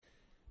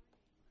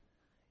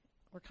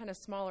we're kind of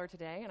smaller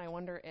today, and I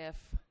wonder if,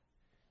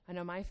 I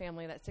know my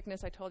family, that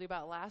sickness I told you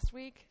about last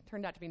week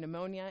turned out to be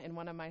pneumonia in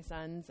one of my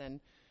sons, and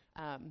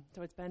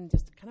so it's been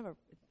just kind of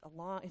a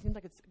long, it seems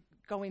like it's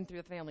going through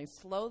the family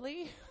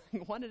slowly,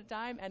 one at a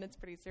time, and it's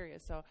pretty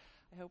serious. So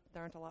I hope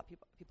there aren't a lot of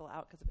people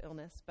out because of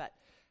illness, but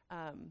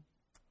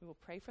we will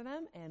pray for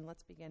them, and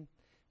let's begin.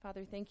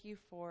 Father, thank you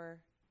for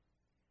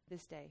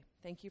this day.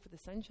 Thank you for the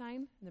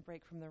sunshine and the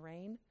break from the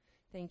rain.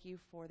 Thank you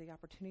for the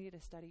opportunity to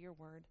study your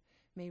word.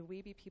 May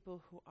we be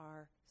people who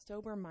are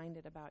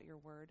sober-minded about your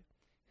word,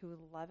 who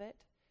love it,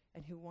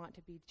 and who want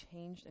to be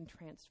changed and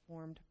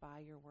transformed by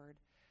your word.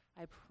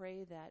 I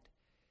pray that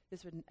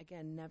this would,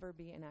 again, never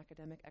be an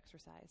academic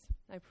exercise.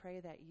 I pray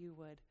that you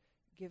would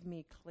give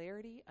me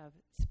clarity of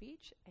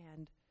speech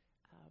and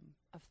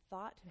of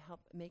thought to help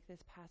make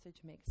this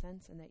passage make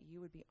sense, and that you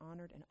would be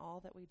honored in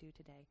all that we do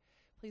today.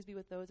 Please be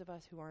with those of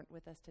us who aren't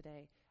with us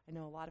today. I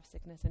know a lot of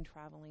sickness and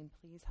traveling.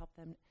 Please help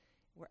them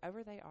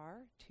wherever they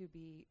are to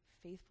be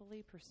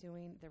faithfully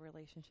pursuing their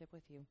relationship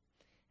with you.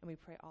 And we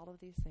pray all of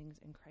these things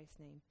in Christ's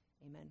name.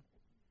 Amen.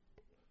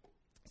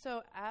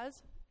 So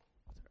as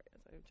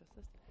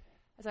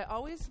I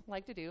always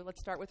like to do, let's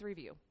start with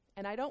review.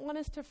 And I don't want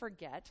us to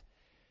forget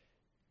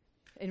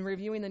in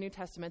reviewing the New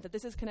Testament that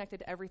this is connected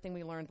to everything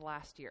we learned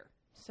last year.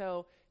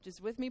 So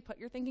just with me, put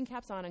your thinking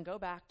caps on and go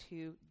back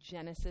to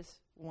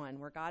Genesis 1,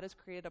 where God has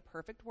created a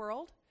perfect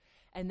world.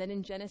 And then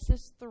in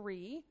Genesis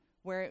 3,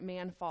 where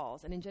man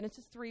falls. And in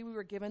Genesis 3, we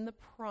were given the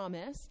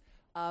promise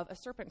of a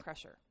serpent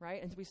crusher,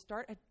 right? And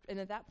so and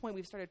at that point,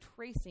 we've started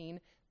tracing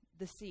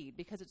the seed,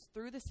 because it's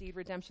through the seed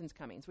redemption's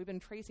coming. So we've been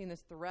tracing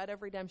this thread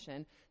of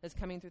redemption that's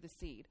coming through the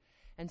seed.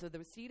 And so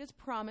the seed is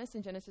promised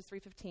in Genesis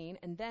 3:15,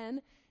 and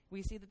then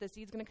we see that the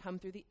seed's going to come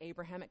through the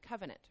Abrahamic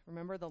covenant.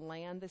 Remember the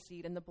land, the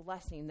seed, and the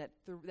blessing, that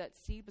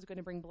seed was going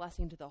to bring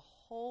blessing to the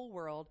whole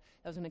world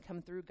that was going to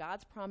come through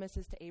God's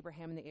promises to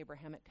Abraham in the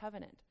Abrahamic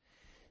covenant.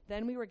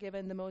 Then we were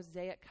given the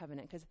Mosaic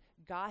covenant, because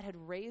God had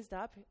raised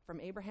up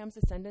from Abraham's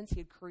descendants, he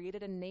had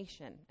created a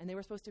nation, and they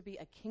were supposed to be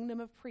a kingdom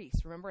of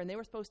priests, remember? And they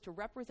were supposed to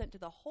represent to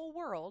the whole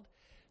world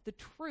the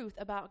truth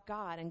about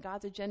God and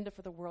God's agenda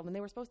for the world. And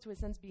they were supposed to, in a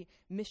sense, be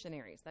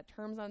missionaries. That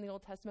term's on the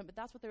Old Testament, but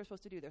that's what they were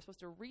supposed to do. They're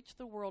supposed to reach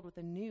the world with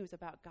the news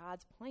about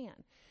God's plan.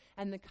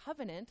 And the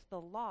covenant,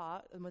 the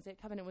law, the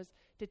Mosaic covenant, was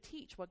to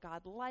teach what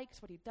God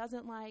likes, what he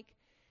doesn't like.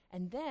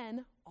 And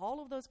then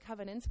all of those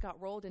covenants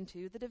got rolled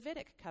into the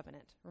Davidic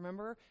covenant.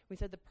 Remember, we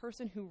said the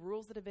person who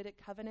rules the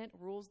Davidic covenant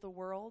rules the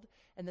world,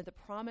 and that the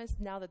promise,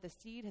 now that the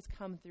seed has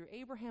come through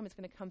Abraham, it's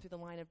going to come through the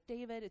line of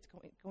David, it's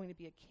going to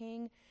be a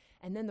king.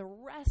 And then the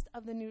rest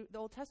of the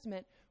Old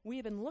Testament, we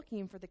have been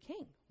looking for the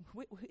king.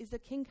 Is the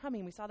king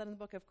coming? We saw that in the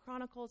book of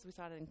Chronicles, we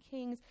saw that in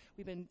Kings,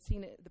 we've been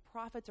seeing it, the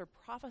prophets are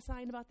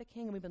prophesying about the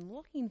king, and we've been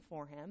looking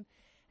for him.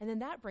 And then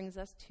that brings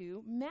us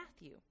to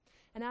Matthew.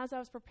 And as I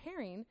was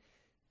preparing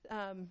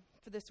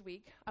for this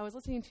week, I was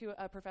listening to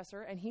a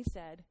professor, and he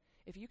said,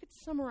 if you could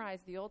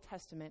summarize the Old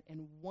Testament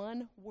in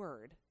one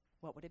word,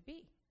 what would it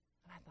be?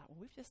 And I thought, well,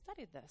 we've just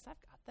studied this.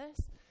 I've got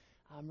this.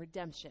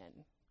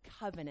 Redemption,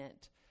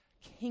 covenant,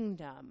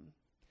 kingdom.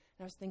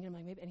 And I was thinking,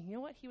 like, maybe, and you know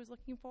what he was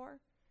looking for?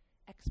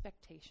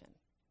 Expectation,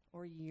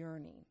 or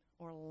yearning,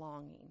 or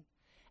longing.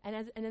 And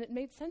it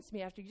made sense to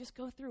me after you just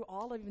go through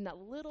all of even that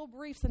little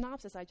brief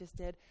synopsis I just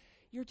did.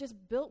 You're just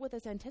built with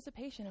this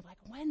anticipation of, like,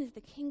 when is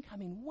the king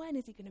coming? When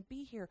is he going to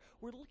be here?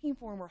 We're looking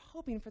for him. We're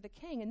hoping for the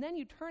king. And then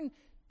you turn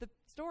the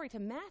story to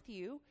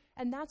Matthew,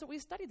 and that's what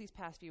we've studied these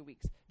past few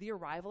weeks, the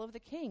arrival of the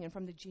king, and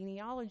from the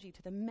genealogy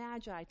to the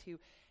Magi to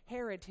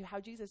Herod to how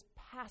Jesus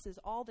passes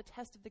all the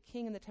test of the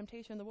king and the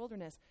temptation in the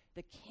wilderness.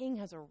 The king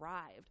has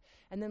arrived.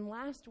 And then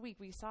last week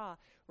we saw,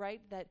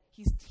 right, that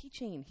he's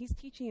teaching.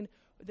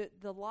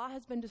 The law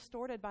has been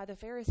distorted by the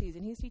Pharisees,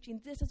 and he's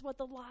teaching this is what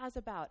the law is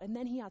about. And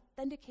then he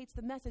authenticates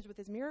the message with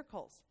his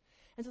miracles.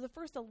 And so the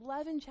first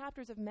 11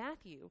 chapters of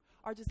Matthew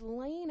are just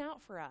laying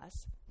out for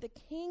us the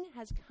king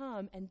has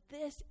come, and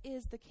this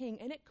is the king.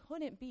 And it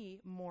couldn't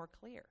be more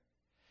clear.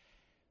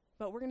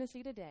 But we're going to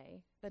see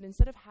today that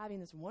instead of having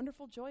this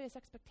wonderful, joyous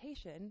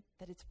expectation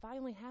that it's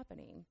finally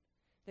happening,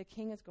 the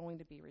king is going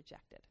to be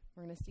rejected.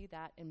 We're going to see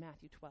that in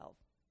Matthew 12.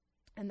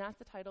 And that's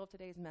the title of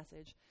today's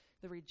message,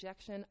 The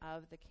Rejection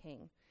of the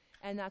King.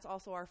 And that's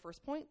also our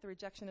first point, the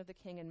rejection of the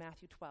king in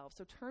Matthew 12.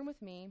 So turn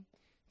with me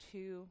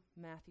to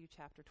Matthew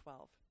chapter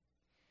 12.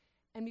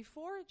 And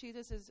before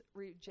Jesus is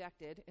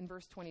rejected in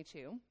verse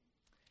 22,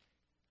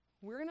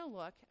 we're going to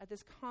look at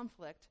this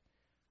conflict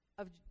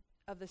of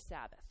the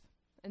Sabbath.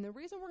 And the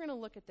reason we're going to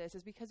look at this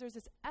is because there's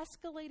this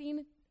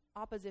escalating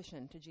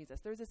opposition to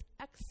Jesus. There's this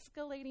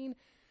escalating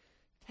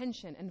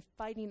tension and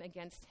fighting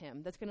against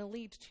him that's going to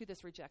lead to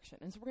this rejection.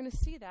 And so we're going to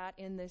see that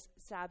in this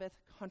Sabbath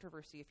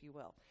controversy, if you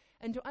will.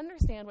 And to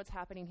understand what's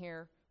happening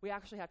here, we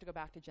actually have to go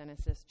back to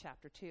Genesis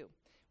chapter 2,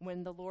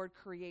 when the Lord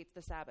creates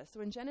the Sabbath.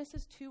 So in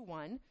Genesis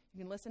 2:1, you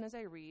can listen as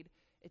I read,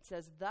 it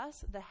says,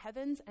 "Thus the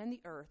heavens and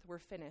the earth were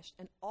finished,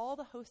 and all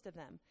the host of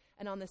them.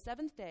 And on the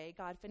seventh day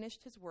God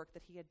finished his work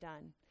that he had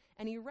done.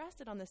 And he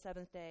rested on the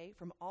seventh day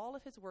from all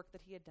of his work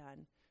that he had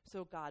done.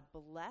 So God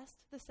blessed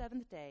the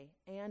seventh day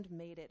and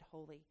made it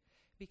holy,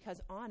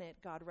 because on it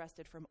God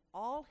rested from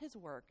all his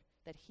work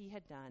that he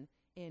had done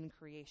in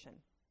creation.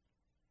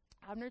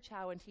 Abner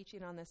Chau, in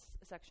teaching on this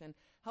section,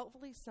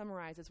 helpfully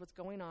summarizes what's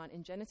going on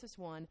in Genesis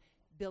 1,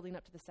 building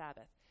up to the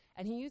Sabbath.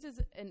 And he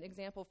uses an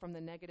example from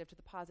the negative to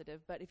the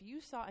positive, but if you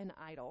saw an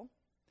idol,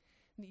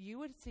 you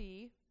would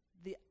see,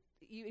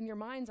 in your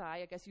mind's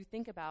eye, I guess you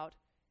think about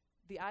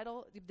the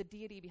idol, the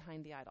deity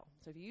behind the idol.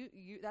 So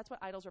if that's what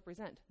idols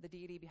represent, the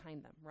deity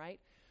behind them,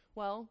 right?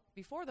 Well,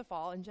 before the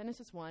fall, in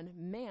Genesis 1,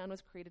 man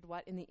was created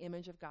what? In the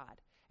image of God.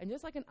 And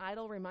just like an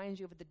idol reminds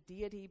you of the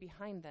deity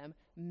behind them,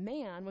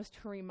 man was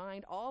to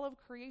remind all of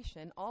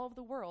creation, all of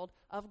the world,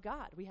 of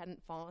God. We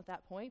hadn't fallen at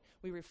that point.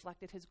 We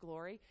reflected his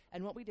glory.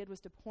 And what we did was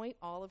to point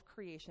all of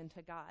creation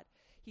to God.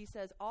 He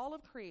says all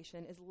of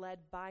creation is led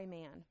by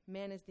man.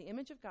 Man is the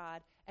image of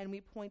God, and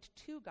we point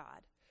to God.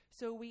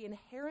 So we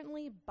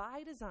inherently,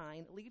 by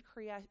design, lead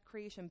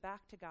creation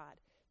back to God.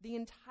 The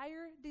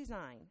entire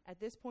design at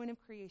this point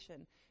of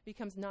creation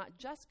becomes not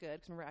just good,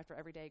 because remember, after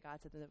every day God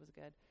said that it was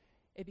good,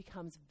 it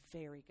becomes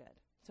very good.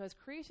 So as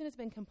creation has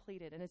been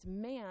completed, and as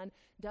man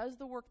does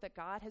the work that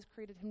God has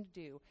created him to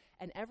do,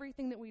 and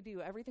everything that we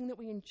do, everything that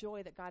we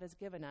enjoy that God has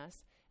given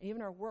us, and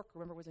even our work,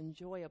 remember, was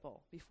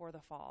enjoyable before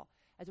the fall.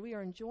 As we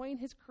are enjoying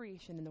his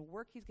creation and the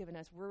work he's given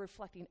us, we're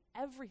reflecting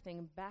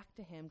everything back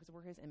to him because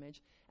we're his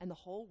image, and the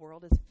whole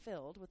world is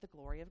filled with the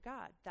glory of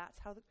God. That's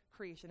how the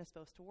creation is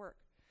supposed to work.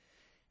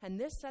 And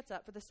this sets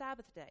up for the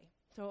Sabbath day.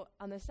 So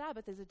on the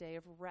Sabbath is a day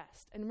of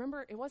rest. And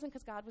remember, it wasn't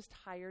because God was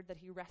tired that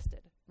he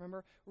rested.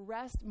 Remember,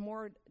 rest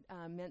more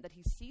meant that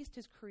he ceased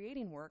his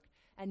creating work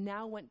and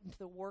now went into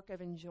the work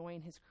of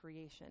enjoying his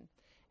creation.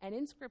 And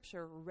in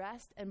Scripture,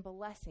 rest and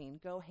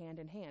blessing go hand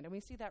in hand. And we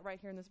see that right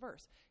here in this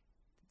verse.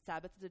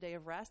 Sabbath is a day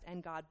of rest,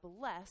 and God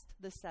blessed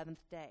the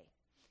seventh day.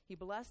 He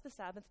blessed the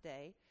Sabbath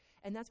day,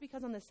 and that's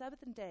because on the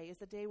seventh day is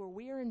the day where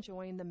we are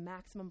enjoying the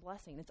maximum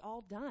blessing. It's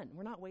all done.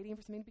 We're not waiting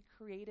for something to be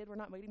created. We're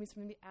not waiting for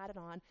something to be added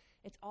on.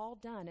 It's all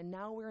done, and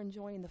now we're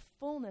enjoying the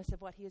fullness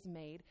of what he has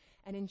made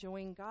and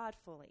enjoying God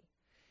fully.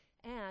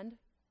 And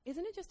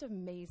isn't it just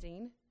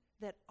amazing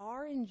that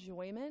our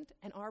enjoyment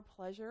and our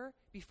pleasure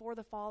before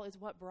the fall is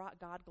what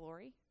brought God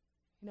glory?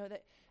 You know,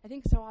 that I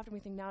think so often we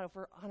think now if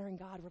we're honoring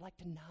God, we're like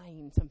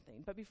denying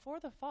something. But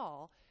before the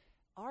fall,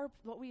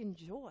 what we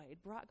enjoyed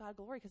brought God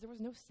glory because there was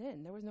no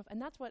sin.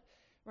 And that's what,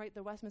 right,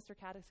 the Westminster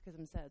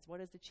Catechism says. What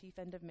is the chief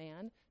end of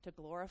man? To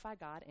glorify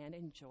God and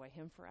enjoy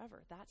him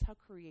forever. That's how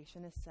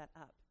creation is set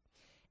up.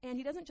 And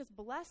he doesn't just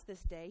bless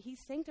this day, he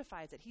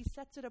sanctifies it. He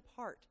sets it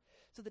apart.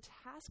 So the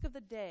task of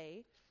the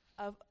day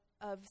of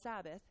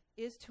Sabbath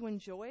is to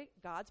enjoy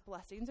God's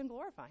blessings and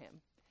glorify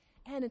him.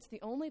 And it's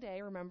the only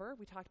day, remember,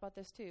 we talked about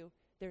this too,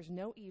 there's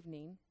no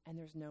evening and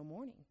there's no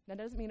morning. Now,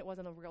 that doesn't mean it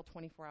wasn't a real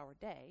 24-hour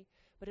day,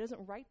 but it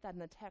doesn't write that in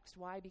the text.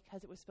 Why?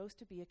 Because it was supposed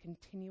to be a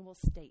continual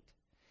state.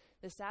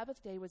 The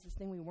Sabbath day was this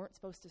thing we weren't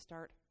supposed to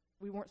start.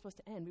 We weren't supposed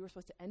to end. We were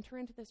supposed to enter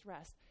into this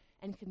rest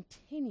and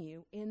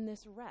continue in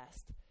this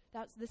rest.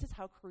 This is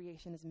how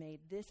creation is made.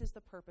 This is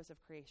the purpose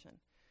of creation.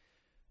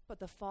 But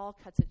the fall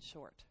cuts it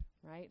short,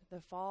 right?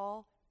 The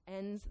fall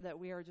ends that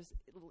we are just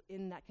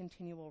in that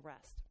continual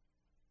rest.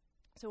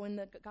 So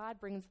when God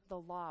brings the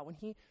law, when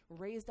he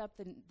raised up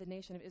the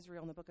nation of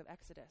Israel in the book of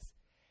Exodus,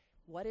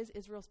 what is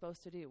Israel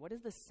supposed to do? What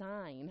is the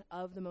sign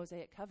of the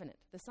Mosaic covenant?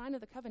 The sign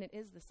of the covenant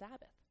is the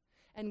Sabbath.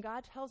 And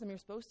God tells them you're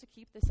supposed to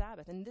keep the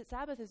Sabbath. And the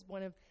Sabbath is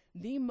one of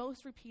the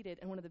most repeated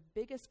and one of the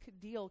biggest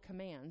deal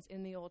commands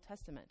in the Old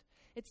Testament.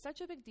 It's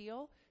such a big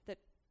deal that,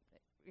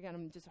 again,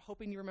 I'm just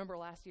hoping you remember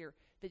last year,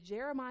 that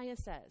Jeremiah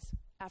says,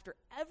 after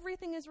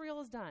everything Israel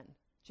has done,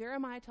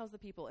 Jeremiah tells the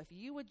people, if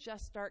you would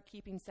just start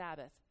keeping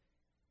Sabbath,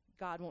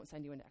 God won't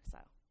send you into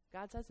exile.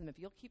 God says to them, if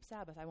you'll keep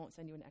Sabbath, I won't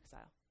send you into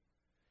exile.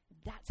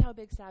 That's how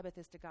big Sabbath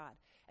is to God.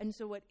 And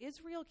so what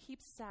Israel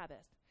keeps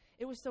Sabbath,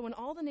 it was so when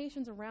all the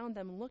nations around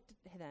them looked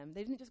at them,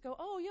 they didn't just go,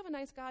 oh, you have a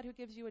nice God who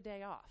gives you a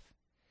day off.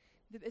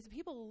 As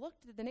people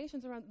looked at the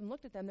nations around them,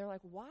 looked at them, they're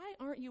like, why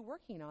aren't you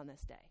working on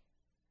this day?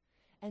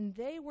 And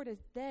they were to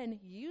then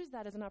use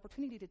that as an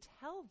opportunity to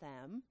tell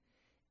them,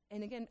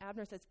 and again,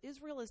 Abner says,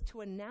 Israel is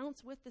to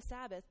announce with the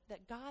Sabbath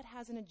that God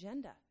has an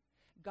agenda.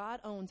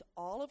 God owns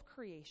all of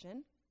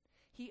creation.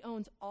 He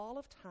owns all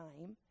of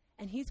time.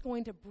 And he's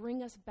going to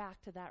bring us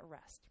back to that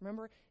rest.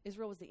 Remember,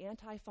 Israel was the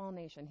anti-fall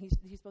nation. He's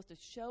supposed to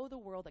show the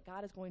world that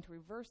God is going to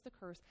reverse the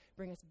curse,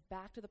 bring us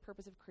back to the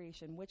purpose of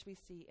creation, which we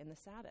see in the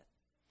Sabbath.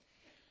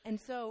 And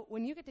so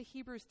when you get to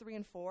Hebrews 3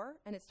 and 4,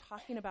 and it's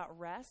talking about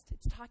rest,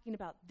 it's talking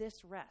about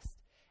this rest.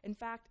 In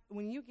fact,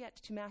 when you get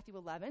to Matthew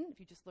 11, if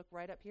you just look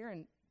right up here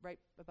and right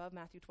above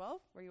Matthew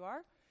 12, where you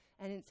are,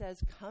 and it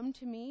says, come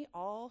to me,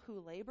 all who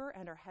labor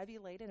and are heavy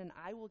laden, and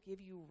I will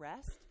give you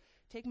rest.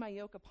 Take my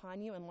yoke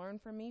upon you and learn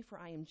from me, for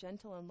I am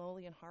gentle and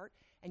lowly in heart,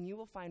 and you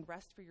will find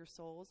rest for your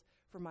souls.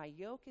 For my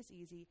yoke is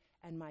easy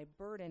and my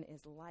burden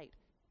is light.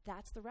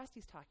 That's the rest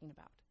he's talking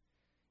about.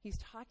 He's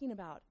talking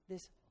about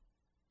this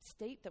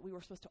state that we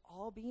were supposed to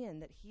all be in,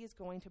 that he is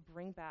going to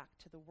bring back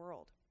to the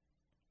world.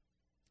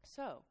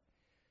 So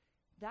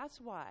that's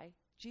why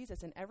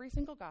Jesus in every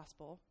single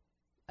gospel,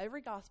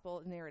 every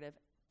gospel narrative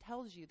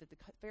tells you that the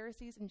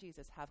Pharisees and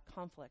Jesus have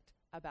conflict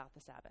about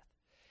the Sabbath.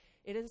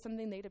 It is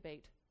something they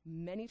debate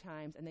many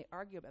times and they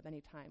argue about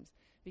many times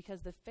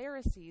because the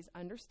Pharisees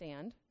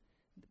understand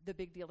the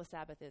big deal the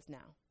Sabbath is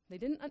now. They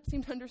didn't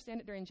seem to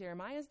understand it during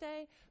Jeremiah's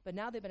day, but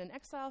now they've been in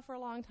exile for a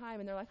long time,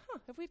 and they're like,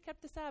 if we'd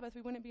kept the Sabbath,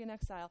 we wouldn't be in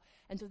exile.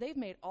 And so they've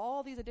made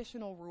all these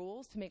additional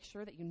rules to make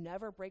sure that you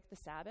never break the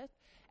Sabbath,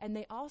 and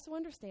they also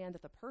understand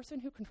that the person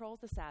who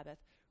controls the Sabbath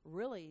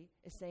really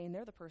is saying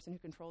they're the person who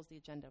controls the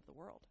agenda of the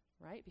world,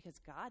 right? Because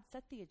God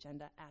set the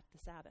agenda at the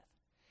Sabbath.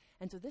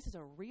 And so this is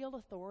a real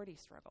authority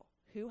struggle.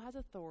 Who has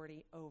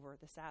authority over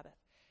the Sabbath?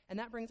 And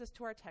that brings us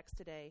to our text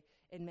today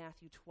in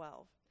Matthew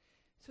 12.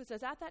 So it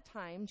says, at that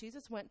time,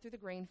 Jesus went through the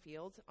grain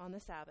fields on the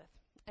Sabbath,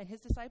 and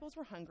his disciples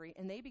were hungry,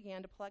 and they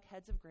began to pluck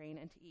heads of grain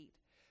and to eat.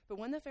 But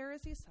when the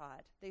Pharisees saw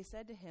it, they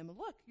said to him,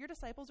 look, your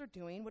disciples are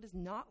doing what is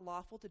not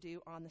lawful to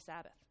do on the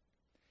Sabbath.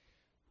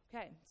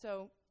 Okay,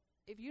 so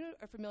if you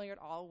are familiar at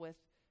all with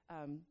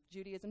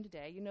Judaism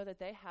today, you know that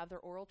they have their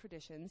oral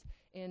traditions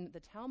in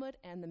the Talmud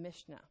and the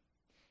Mishnah.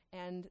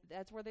 And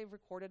that's where they've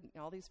recorded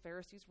all these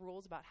Pharisees'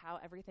 rules about how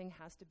everything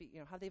has to be,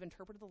 how they've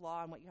interpreted the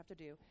law and what you have to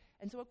do.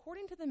 And so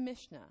according to the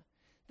Mishnah,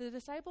 the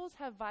disciples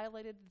have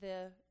violated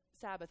the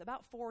Sabbath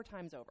about 4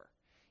 times over.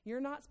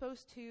 You're not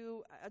supposed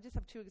to, I'll just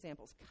have 2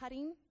 examples.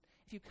 Cutting,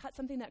 if you cut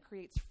something that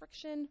creates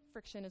friction,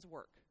 friction is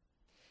work.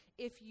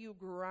 If you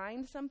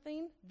grind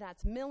something,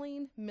 that's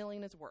milling,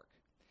 milling is work.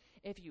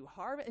 If you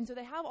harvest, and so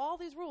they have all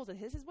these rules, and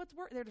this is what's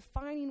work, they're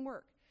defining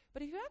work.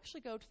 But if you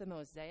actually go to the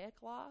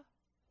Mosaic law,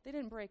 they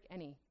didn't break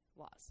any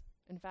laws.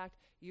 In fact,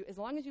 as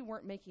long as you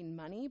weren't making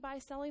money by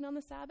selling on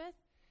the Sabbath,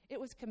 it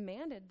was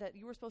commanded that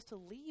you were supposed to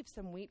leave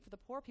some wheat for the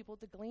poor people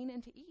to glean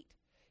and to eat.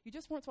 You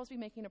just weren't supposed to be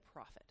making a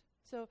profit.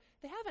 So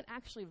they haven't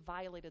actually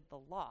violated the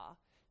law.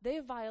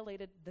 They've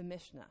violated the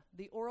Mishnah,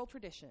 the oral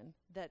tradition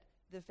that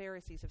the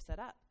Pharisees have set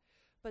up.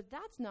 But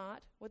that's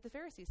not what the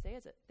Pharisees say,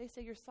 is it? They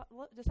say your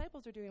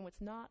disciples are doing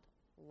what's not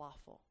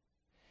lawful.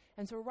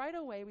 And so right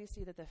away we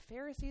see that the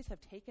Pharisees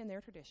have taken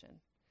their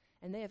tradition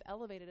and they have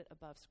elevated it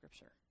above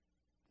Scripture.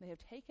 They have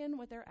taken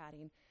what they're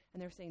adding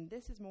and they're saying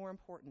this is more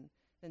important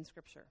than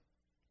Scripture.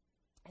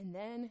 And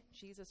then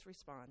Jesus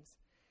responds.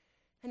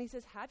 And he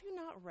says, have you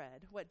not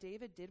read what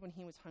David did when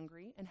he was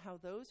hungry, and how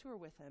those who were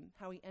with him,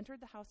 how he entered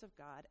the house of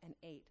God and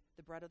ate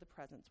the bread of the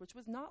presence, which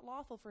was not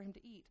lawful for him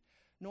to eat,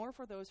 nor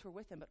for those who were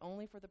with him, but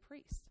only for the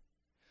priests?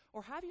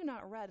 Or have you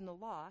not read in the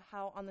law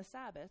how on the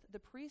Sabbath the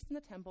priests in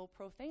the temple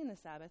profane the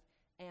Sabbath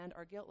and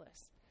are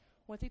guiltless?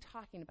 What's he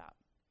talking about?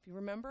 If you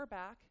remember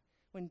back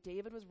when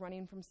David was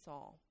running from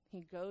Saul,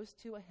 he goes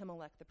to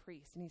Ahimelech the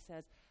priest, and he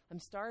says, I'm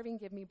starving,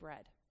 give me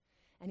bread.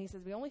 And he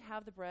says, we only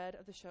have the bread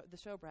of the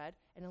showbread,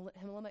 and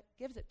Ahimelech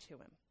gives it to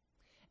him.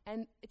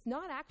 And it's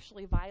not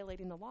actually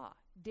violating the law.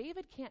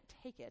 David can't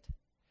take it,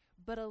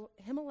 but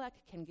Ahimelech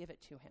can give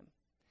it to him.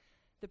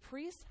 The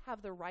priests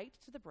have the right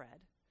to the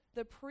bread.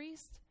 The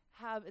priests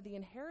have the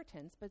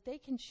inheritance, but they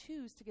can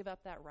choose to give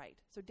up that right.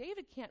 So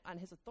David can't, on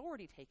his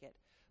authority, take it,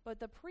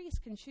 but the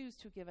priest can choose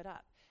to give it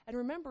up. And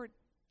remember,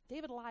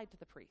 David lied to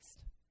the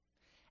priest.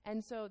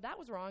 And so that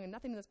was wrong, and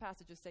nothing in this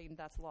passage is saying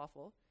that's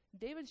lawful.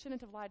 David shouldn't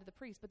have lied to the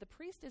priest, but the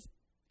priest is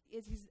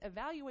he's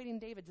evaluating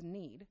David's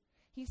need.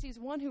 He sees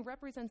one who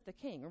represents the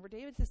king. Remember,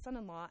 David's his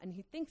son-in-law, and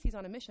he thinks he's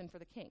on a mission for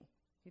the king.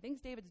 He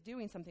thinks David's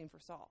doing something for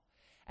Saul.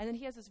 And then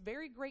he has this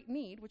very great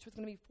need, which was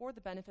going to be for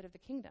the benefit of the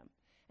kingdom.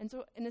 And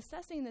so in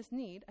assessing this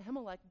need,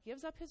 Ahimelech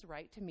gives up his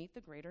right to meet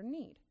the greater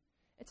need.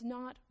 It's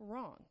not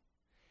wrong.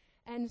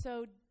 And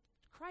so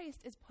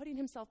Christ is putting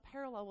himself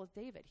parallel with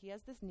David. He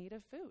has this need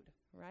of food,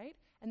 right?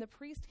 And the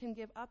priest can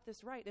give up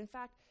this right. In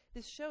fact,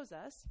 this shows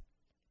us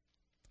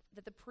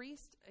that the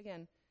priest,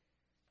 that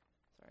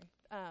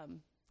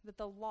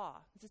the law,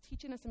 this is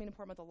teaching us something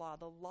important about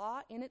the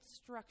law in its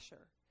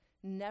structure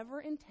never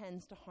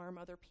intends to harm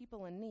other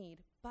people in need,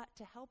 but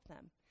to help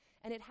them.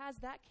 And it has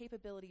that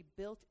capability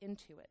built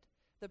into it.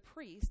 The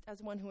priest,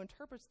 as one who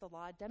interprets the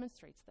law,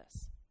 demonstrates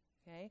this,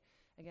 okay?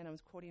 Again, I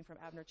was quoting from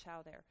Abner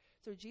Chau there.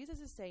 So Jesus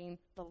is saying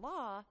the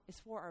law is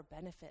for our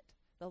benefit.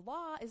 The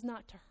law is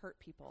not to hurt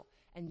people.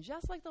 And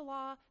just like the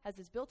law has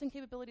this built-in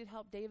capability to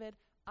help David,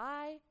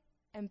 I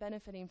am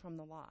benefiting from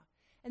the law.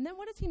 And then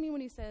what does he mean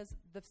when he says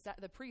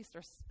the priests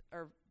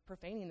are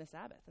profaning the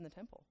Sabbath in the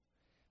temple?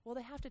 Well,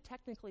 they have to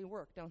technically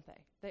work, don't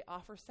they? They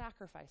offer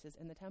sacrifices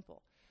in the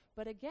temple.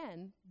 But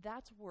again,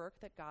 that's work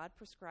that God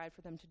prescribed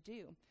for them to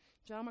do.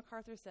 John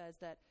MacArthur says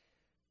that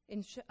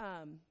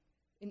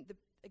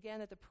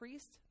that the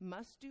priest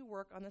must do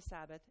work on the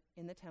Sabbath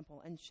in the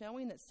temple, and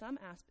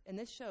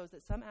this shows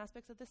that some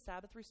aspects of the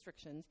Sabbath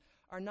restrictions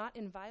are not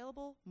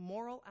inviolable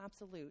moral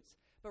absolutes,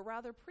 but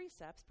rather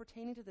precepts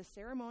pertaining to the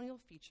ceremonial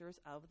features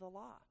of the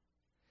law.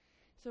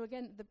 So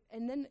again,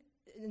 and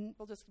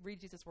we'll just read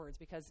Jesus' words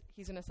because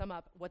he's going to sum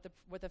up what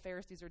the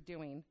Pharisees are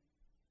doing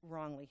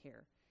wrongly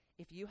here.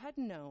 If you had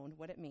known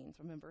what it means,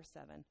 from verse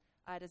 7,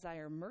 I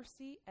desire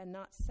mercy and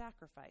not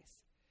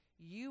sacrifice,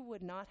 you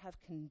would not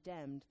have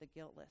condemned the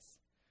guiltless.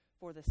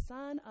 For the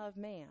Son of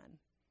Man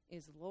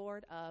is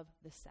Lord of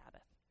the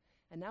Sabbath.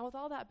 And now with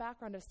all that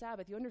background of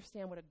Sabbath, you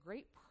understand what a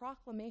great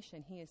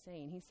proclamation he is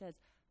saying. He says,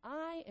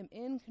 I am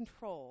in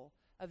control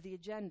of the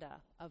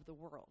agenda of the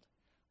world.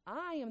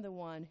 I am the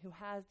one who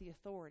has the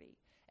authority.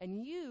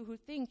 And you who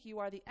think you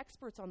are the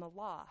experts on the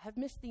law have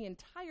missed the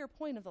entire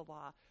point of the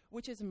law,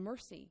 which is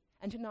mercy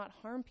and to not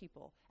harm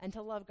people and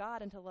to love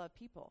God and to love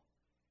people.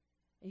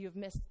 And you have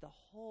missed the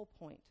whole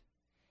point.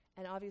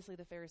 And obviously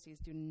the Pharisees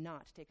do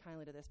not take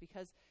kindly to this,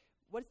 because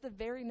what's the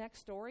very next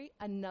story?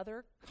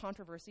 Another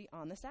controversy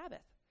on the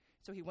Sabbath.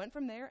 So he went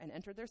from there and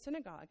entered their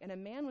synagogue, and a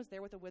man was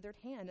there with a withered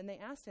hand, and they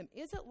asked him,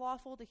 is it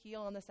lawful to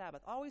heal on the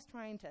Sabbath? Always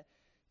trying to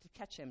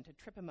catch him, to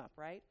trip him up,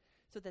 right?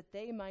 So that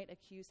they might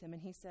accuse him.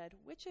 And he said,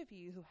 which of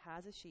you who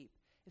has a sheep,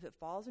 if it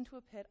falls into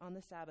a pit on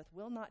the Sabbath,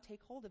 will not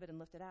take hold of it and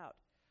lift it out?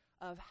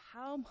 Of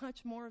how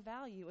much more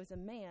value is a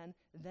man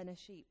than a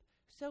sheep?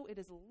 So it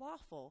is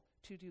lawful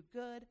to do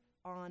good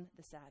on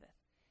the Sabbath.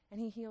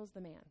 And he heals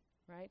the man,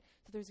 right?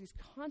 So there's these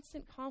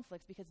constant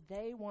conflicts because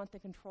they want the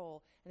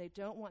control and they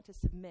don't want to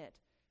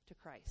submit to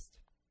Christ.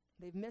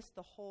 They've missed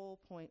the whole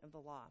point of the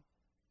law.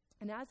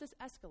 And as this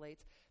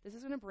escalates, this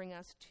is going to bring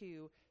us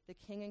to the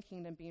king and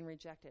kingdom being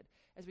rejected.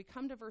 As we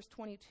come to verse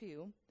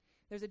 22,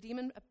 there's a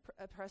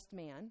demon-oppressed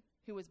man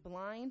who was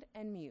blind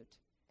and mute,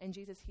 and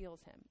Jesus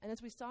heals him. And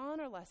as we saw in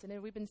our lesson,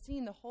 and we've been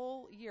seeing the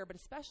whole year, but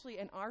especially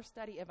in our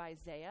study of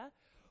Isaiah,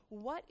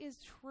 what is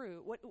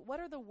true? What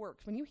are the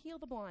works? When you heal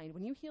the blind,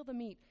 when you heal the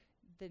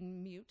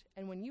mute,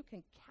 and when you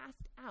can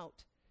cast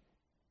out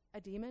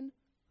a demon,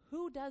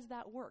 who does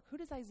that work? Who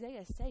does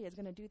Isaiah say is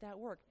going to do that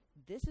work?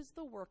 This is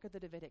the work of the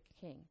Davidic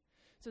king.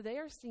 So they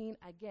are seeing,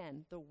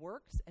 again, the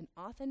works and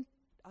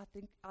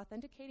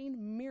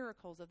authenticating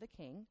miracles of the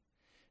king.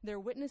 They're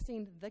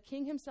witnessing the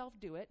king himself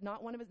do it,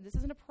 not one of his, this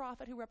isn't a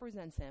prophet who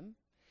represents him,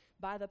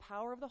 by the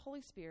power of the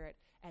Holy Spirit,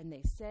 and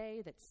they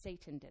say that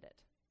Satan did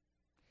it.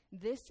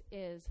 This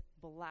is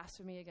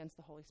blasphemy against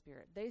the Holy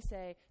Spirit. They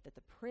say that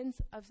the prince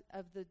of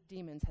the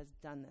demons has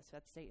done this.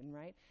 That's Satan,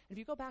 right? And if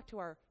you go back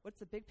to what's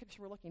the big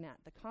picture we're looking at?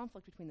 The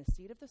conflict between the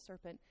seed of the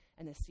serpent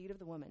and the seed of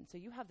the woman. So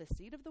you have the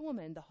seed of the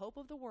woman, the hope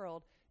of the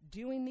world,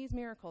 doing these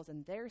miracles,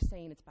 and they're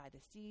saying it's by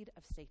the seed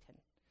of Satan.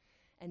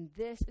 And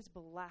this is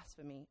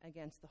blasphemy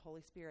against the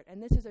Holy Spirit.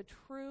 And this is a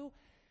true,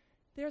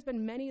 there's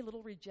been many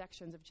little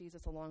rejections of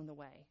Jesus along the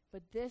way.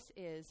 But this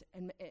is,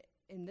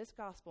 in this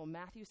gospel,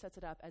 Matthew sets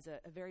it up as a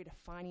very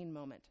defining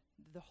moment.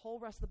 The whole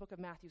rest of the book of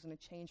Matthew is going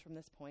to change from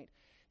this point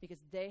because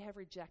they have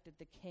rejected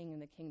the king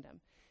and the kingdom.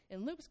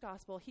 In Luke's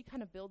gospel, he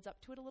kind of builds up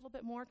to it a little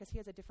bit more because he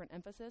has a different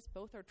emphasis.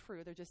 Both are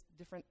true. They're just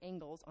different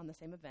angles on the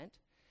same event.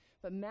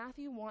 But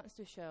Matthew wants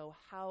to show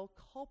how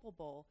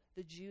culpable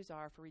the Jews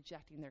are for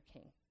rejecting their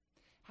king,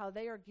 how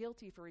they are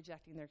guilty for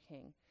rejecting their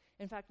king.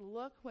 In fact,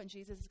 look what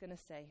Jesus is going to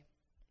say.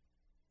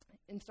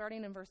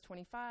 Starting in verse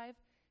 25,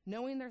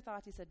 knowing their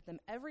thoughts, he said to them,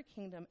 every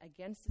kingdom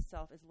against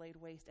itself is laid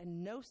waste,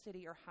 and no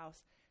city or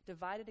house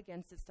divided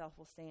against itself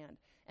will stand.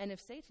 And if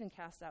Satan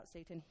casts out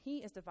Satan, he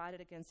is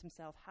divided against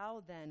himself.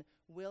 How then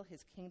will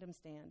his kingdom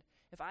stand?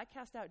 If I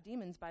cast out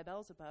demons by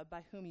Beelzebub,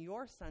 by whom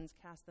your sons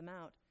cast them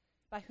out,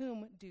 by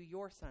whom do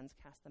your sons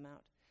cast them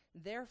out?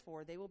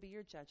 Therefore they will be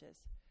your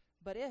judges.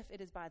 But if it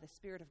is by the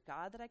Spirit of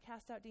God that I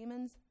cast out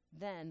demons,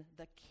 then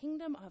the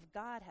kingdom of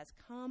God has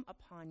come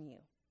upon you.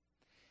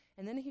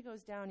 And then he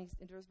goes down,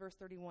 into verse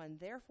 31,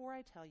 therefore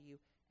I tell you,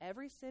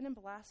 every sin and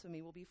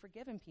blasphemy will be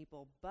forgiven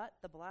people, but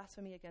the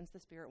blasphemy against the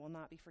Spirit will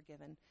not be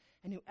forgiven.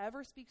 And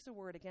whoever speaks a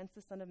word against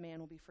the Son of Man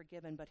will be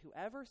forgiven, but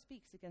whoever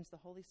speaks against the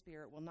Holy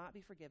Spirit will not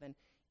be forgiven,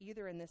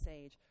 either in this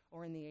age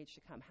or in the age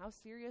to come. How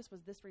serious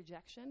was this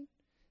rejection?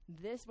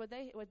 What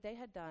they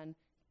had done,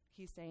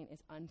 he's saying,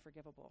 is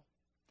unforgivable.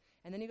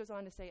 And then he goes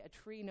on to say, a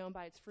tree known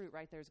by its fruit,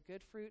 right? There's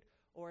good fruit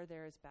or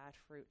there's bad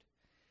fruit.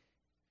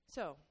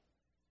 So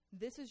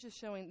this is just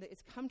showing that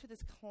it's come to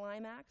this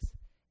climax,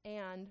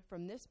 and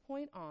from this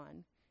point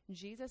on,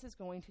 Jesus is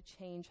going to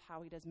change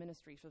how he does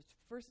ministry. So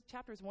first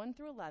chapters 1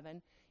 through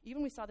 11,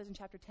 even we saw this in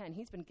chapter 10,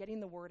 he's been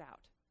getting the word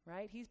out,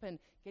 right? He sent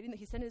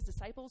his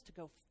disciples to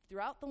go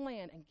throughout the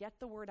land and get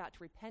the word out, to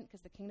repent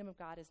because the kingdom of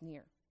God is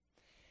near.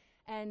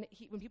 And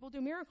when people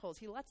do miracles,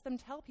 he lets them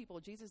tell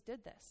people Jesus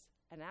did this.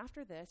 And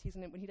after this,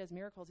 when he does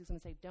miracles, he's going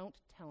to say, don't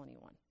tell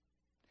anyone.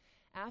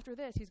 After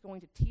this, he's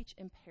going to teach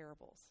in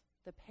parables.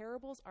 The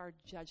parables are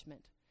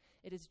judgment.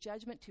 It is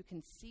judgment to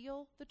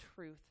conceal the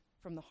truth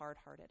from the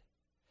hard-hearted.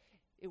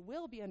 It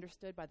will be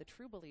understood by the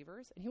true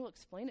believers, and he will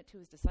explain it to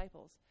his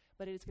disciples,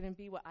 but it is going to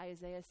be what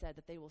Isaiah said,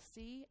 that they will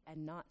see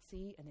and not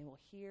see, and they will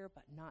hear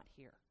but not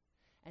hear.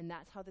 And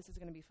that's how this is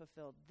going to be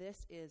fulfilled.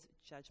 This is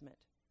judgment.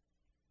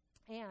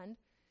 And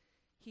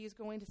he is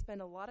going to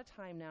spend a lot of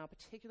time now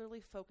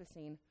particularly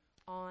focusing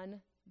on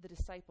the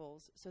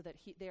disciples so that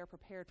they are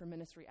prepared for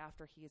ministry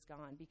after he is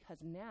gone, because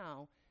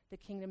now the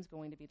kingdom's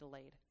going to be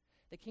delayed.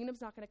 The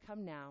kingdom's not going to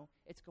come now.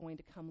 It's going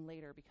to come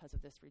later because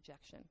of this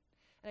rejection.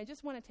 And I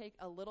just want to take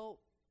a little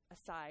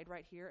aside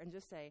right here and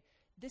just say,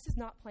 this is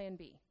not plan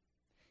B.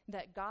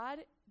 That God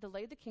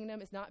delayed the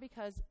kingdom is not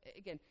because,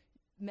 again,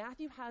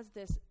 Matthew has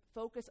this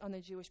focus on the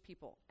Jewish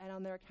people and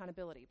on their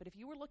accountability. But if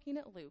you were looking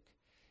at Luke,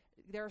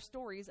 there are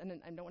stories,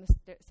 and I don't want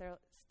to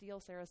steal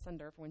Sarah's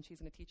thunder for when she's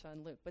going to teach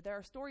on Luke, but there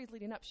are stories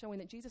leading up showing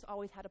that Jesus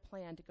always had a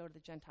plan to go to the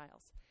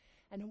Gentiles.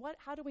 And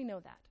how do we know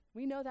that?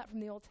 We know that from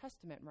the Old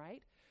Testament,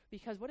 right?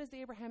 Because what is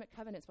the Abrahamic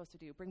covenant supposed to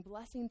do? Bring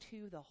blessing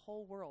to the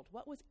whole world.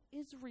 What was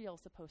Israel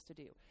supposed to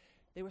do?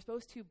 They were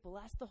supposed to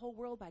bless the whole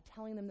world by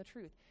telling them the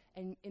truth.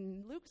 And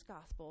in Luke's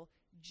gospel,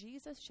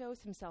 Jesus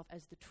shows himself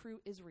as the true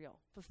Israel,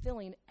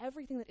 fulfilling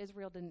everything that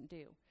Israel didn't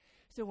do.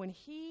 So when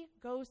he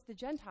goes to the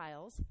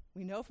Gentiles,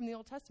 we know from the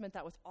Old Testament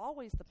that was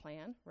always the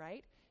plan,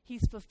 right?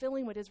 He's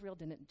fulfilling what Israel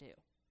didn't do.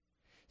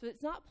 So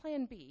it's not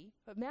plan B,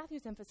 but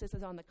Matthew's emphasis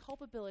is on the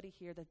culpability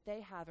here that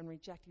they have in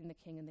rejecting the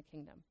king and the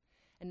kingdom.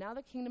 And now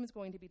the kingdom is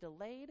going to be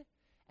delayed,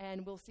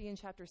 and we'll see in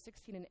chapter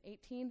 16 and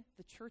 18,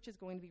 the church is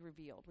going to be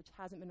revealed, which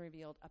hasn't been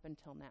revealed up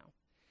until now.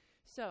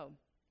 So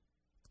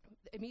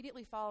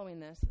immediately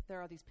following this,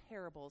 there are these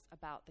parables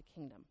about the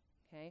kingdom.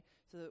 Okay,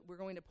 so we're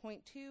going to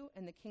point to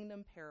and the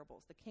kingdom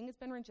parables. The king has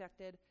been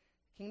rejected.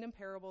 Kingdom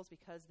parables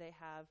because they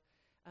have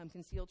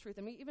concealed truth.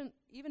 And we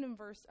even in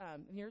verse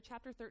in your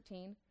chapter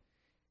 13,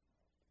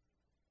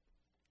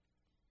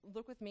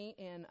 look with me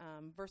in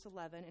verse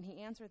 11. And he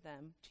answered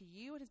them, "To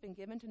you it has been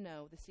given to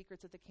know the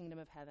secrets of the kingdom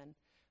of heaven,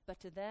 but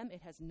to them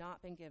it has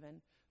not been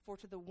given. For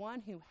to the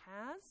one who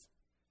has,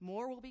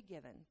 more will be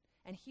given,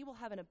 and he will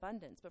have an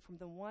abundance. But from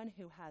the one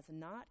who has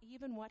not,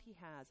 even what he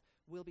has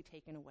will be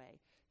taken away.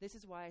 This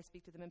is why I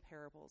speak to them in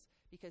parables,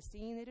 because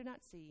seeing they do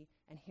not see,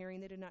 and hearing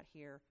they do not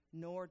hear,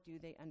 nor do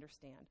they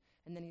understand."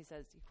 And then he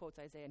quotes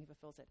Isaiah, and he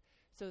fulfills it.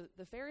 So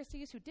the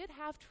Pharisees who did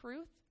have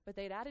truth, but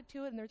they'd added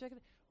to it, and they're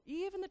rejected,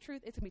 even the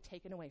truth, it's going to be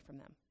taken away from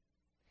them.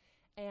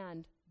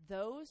 And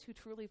those who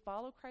truly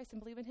follow Christ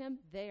and believe in him,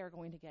 they are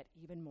going to get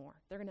even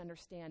more. They're going to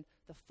understand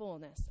the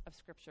fullness of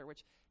Scripture,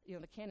 which,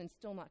 the canon's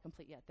still not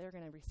complete yet. They're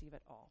going to receive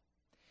it all.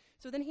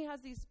 So then he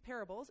has these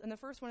parables, and the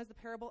first one is the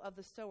parable of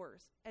the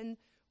sowers. And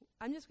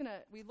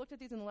we looked at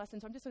these in the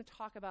lesson, so I'm just going to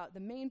talk about the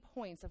main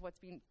points of what's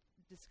being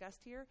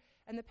discussed here.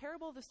 And the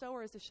parable of the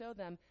sower is to show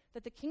them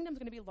that the kingdom is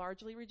going to be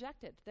largely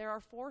rejected. There are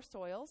 4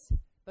 soils,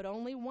 but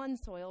only one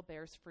soil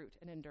bears fruit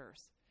and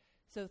endures.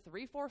 So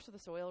 3/4 of the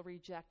soil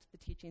reject the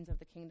teachings of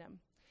the kingdom.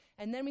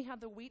 And then we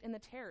have the wheat and the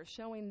tares,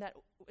 showing that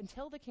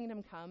until the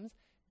kingdom comes,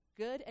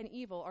 good and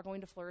evil are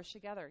going to flourish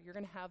together. You're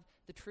going to have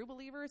the true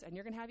believers, and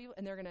you're going to have evil,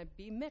 and they're going to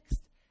be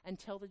mixed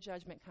until the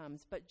judgment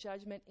comes. But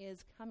judgment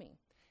is coming,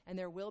 and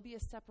there will be a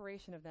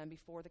separation of them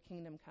before the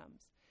kingdom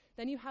comes.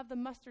 Then you have the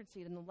mustard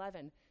seed and the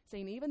leaven,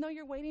 saying even though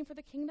you're waiting for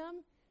the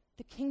kingdom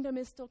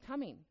is still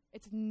coming.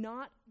 It's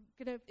not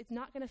going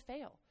to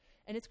fail.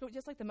 And it's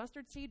just like the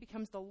mustard seed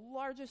becomes the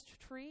largest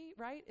tree,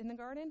 right, in the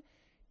garden.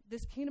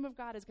 This kingdom of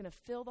God is going to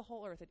fill the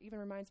whole earth. It even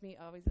reminds me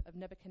of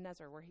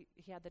Nebuchadnezzar, where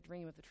he had the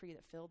dream of the tree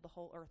that filled the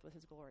whole earth with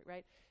his glory,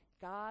 right?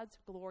 God's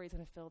glory is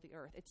going to fill the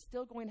earth. It's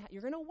still going to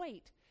you're going to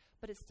wait,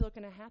 but it's still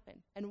going to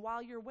happen. And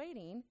while you're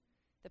waiting,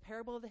 the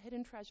parable of the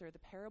hidden treasure, the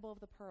parable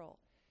of the pearl,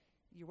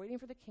 you're waiting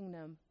for the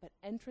kingdom, but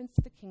entrance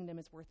to the kingdom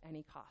is worth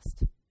any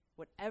cost.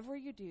 Whatever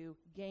you do,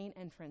 gain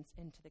entrance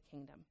into the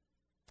kingdom.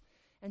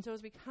 And so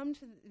as we come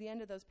to the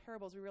end of those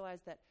parables, we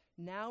realize that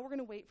now we're going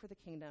to wait for the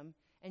kingdom,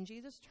 and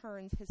Jesus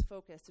turns his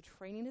focus to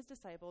training his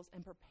disciples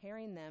and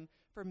preparing them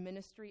for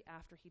ministry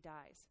after he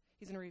dies.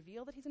 He's going to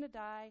reveal that he's going to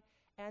die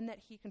and that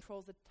he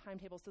controls the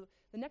timetable. So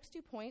the next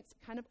 2 points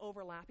kind of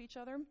overlap each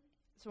other.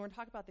 So we're going to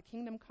talk about the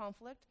kingdom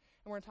conflict,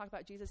 and we're going to talk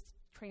about Jesus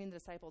training the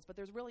disciples, but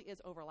there really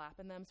is overlap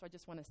in them, so I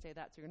just want to say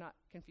that so you're not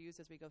confused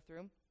as we go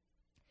through.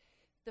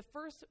 The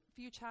first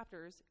few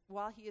chapters,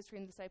 while he is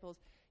training the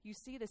disciples, you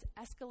see this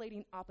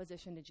escalating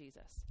opposition to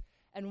Jesus.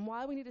 And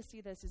why we need to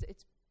see this is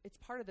it's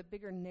part of the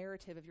bigger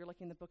narrative, if you're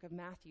looking at the book of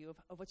Matthew,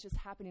 of what's just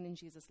happening in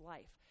Jesus'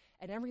 life.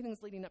 And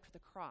everything's leading up to the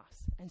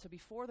cross. And so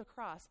before the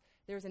cross,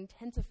 there's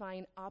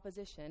intensifying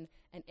opposition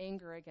and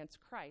anger against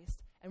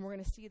Christ. And we're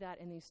going to see that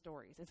in these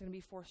stories. It's going to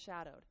be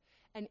foreshadowed.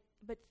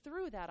 But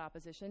through that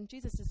opposition,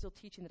 Jesus is still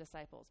teaching the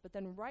disciples. But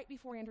then right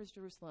before he enters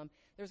Jerusalem,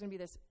 there's going to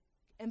be this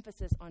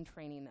emphasis on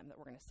training them that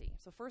we're going to see.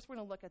 So first we're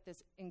going to look at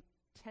this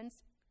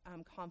intense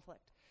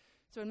conflict.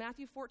 So in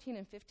Matthew 14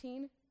 and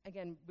 15,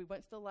 again, we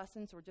went to the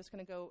lesson, so we're just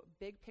going to go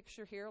big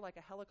picture here, like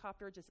a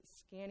helicopter just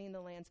scanning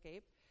the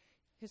landscape.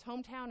 His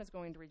hometown is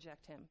going to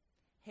reject him.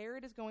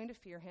 Herod is going to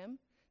fear him.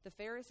 The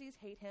Pharisees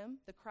hate him.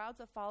 The crowds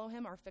that follow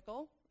him are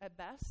fickle at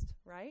best,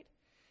 right?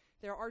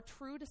 There are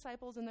true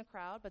disciples in the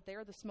crowd, but they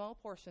are the small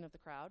portion of the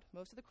crowd.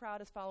 Most of the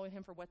crowd is following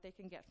him for what they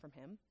can get from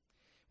him.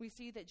 We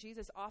see that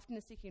Jesus often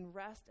is seeking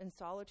rest and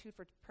solitude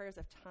for prayers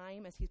of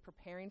time as he's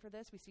preparing for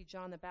this. We see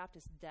John the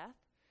Baptist's death.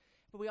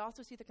 But we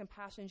also see the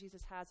compassion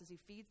Jesus has as he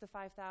feeds the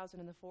 5,000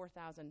 and the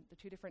 4,000, the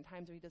 2 different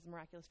times when he does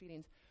miraculous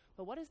feedings.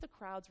 But what is the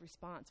crowd's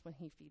response when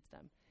he feeds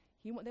them?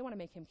 They want to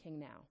make him king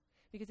now.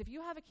 Because if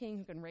you have a king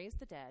who can raise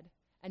the dead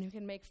and who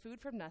can make food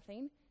from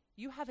nothing,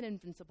 you have an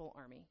invincible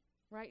army,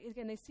 right?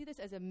 Again, they see this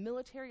as a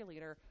military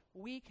leader.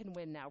 We can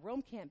win now.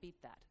 Rome can't beat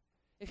that.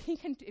 If he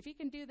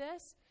can do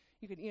this,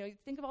 you can,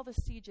 think of all the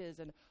sieges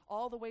and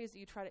all the ways that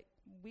you try to.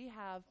 We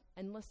have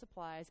endless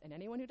supplies, and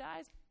anyone who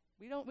dies,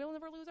 we'll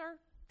never lose our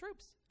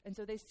troops. And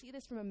so they see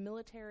this from a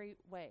military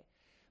way.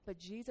 but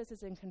Jesus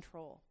is in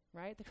control,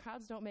 right? The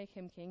crowds don't make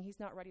him king. He's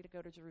not ready to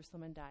go to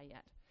Jerusalem and die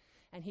yet.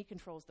 And he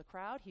controls the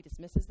crowd. He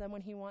dismisses them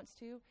when he wants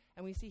to.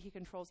 And we see he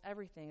controls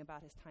everything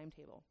about his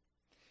timetable.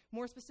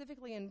 More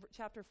specifically in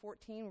chapter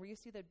 14, where you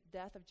see the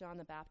death of John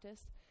the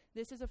Baptist,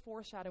 this is a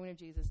foreshadowing of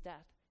Jesus'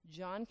 death.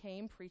 John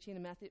came preaching the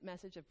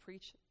message of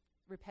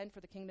repent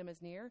for the kingdom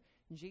is near.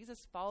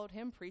 Jesus followed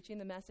him preaching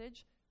the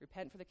message,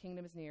 repent for the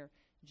kingdom is near.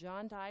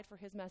 John died for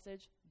his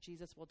message.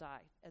 Jesus will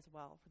die as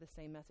well for the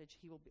same message.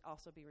 He will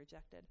also be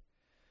rejected.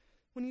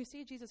 When you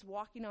see Jesus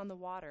walking on the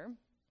water,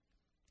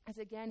 it's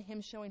again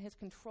him showing his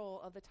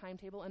control of the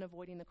timetable and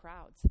avoiding the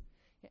crowds.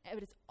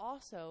 But it's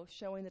also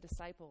showing the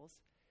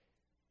disciples,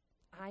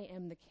 I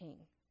am the king,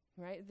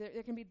 right?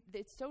 There can be,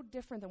 it's so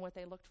different than what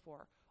they looked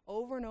for.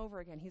 Over and over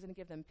again, he's going to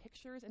give them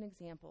pictures and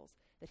examples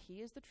that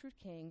he is the true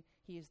king,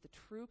 he is the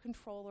true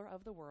controller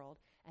of the world,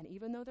 and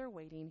even though they're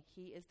waiting,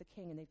 he is the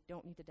king, and they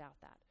don't need to doubt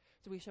that.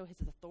 So we show his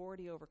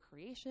authority over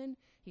creation,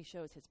 he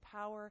shows his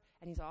power,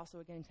 and he's also,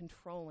 again,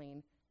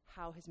 controlling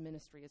how his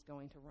ministry is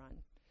going to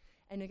run.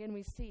 And again,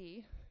 we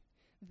see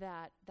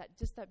that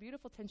just that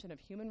beautiful tension of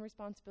human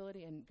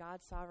responsibility and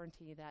God's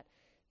sovereignty, that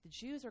the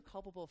Jews are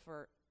culpable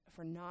for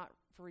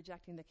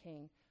rejecting the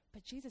king,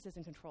 but Jesus is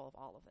in control of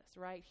all of this,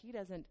 right?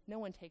 No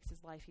one takes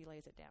his life, he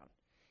lays it down.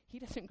 He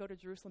doesn't go to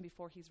Jerusalem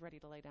before he's ready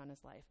to lay down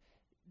his life.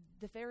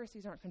 The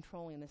Pharisees aren't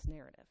controlling this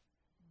narrative,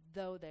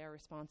 though they are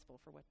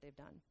responsible for what they've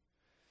done.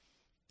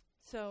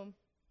 So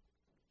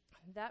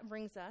that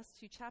brings us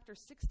to chapter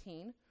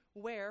 16,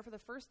 where for the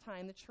first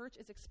time the church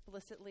is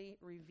explicitly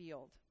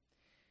revealed.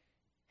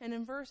 And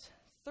in verse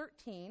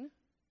 13,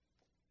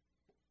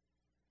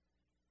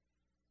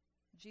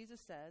 Jesus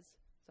says,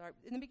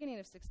 in the beginning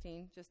of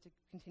 16, just to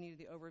continue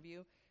the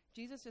overview,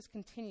 Jesus just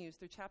continues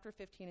through chapter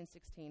 15 and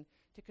 16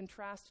 to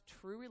contrast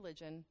true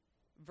religion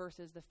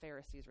versus the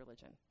Pharisees'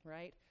 religion,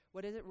 right?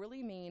 What does it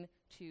really mean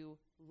to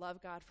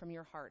love God from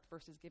your heart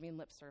versus giving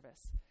lip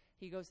service?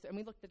 He goes through, and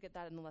we looked at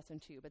that in the lesson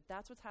too, but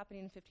that's what's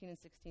happening in 15 and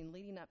 16,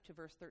 leading up to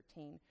verse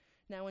 13.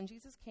 Now, when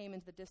Jesus came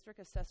into the district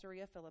of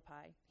Caesarea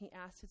Philippi, he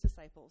asked his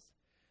disciples,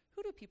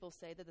 "Who do people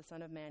say that the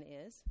Son of Man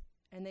is?"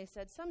 And they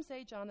said, "Some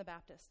say John the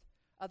Baptist,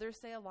 others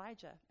say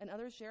Elijah, and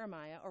others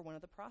Jeremiah or one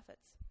of the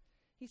prophets."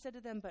 He said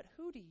to them, "But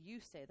who do you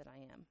say that I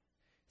am?"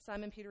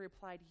 Simon Peter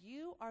replied,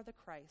 "You are the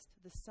Christ,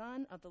 the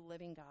Son of the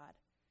living God."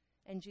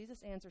 And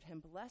Jesus answered him,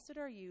 "Blessed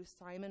are you,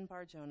 Simon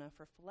Bar-Jonah,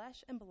 for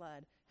flesh and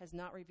blood has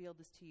not revealed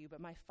this to you,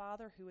 but my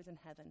Father who is in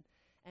heaven.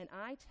 And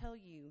I tell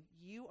you,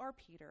 you are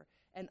Peter,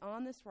 and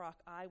on this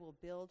rock I will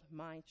build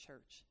my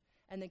church.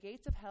 And the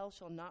gates of hell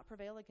shall not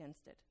prevail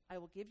against it. I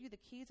will give you the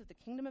keys of the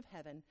kingdom of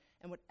heaven,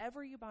 and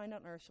whatever you bind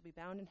on earth shall be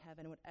bound in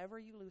heaven, and whatever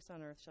you loose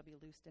on earth shall be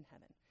loosed in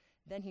heaven."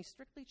 Then he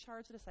strictly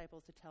charged the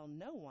disciples to tell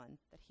no one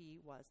that he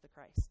was the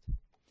Christ.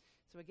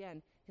 So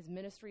again, his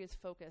ministry is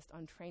focused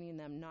on training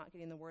them, not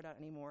getting the word out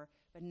anymore.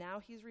 But now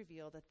he's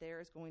revealed that there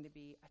is going to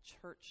be a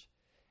church,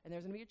 and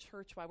there's going to be a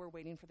church while we're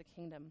waiting for the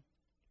kingdom.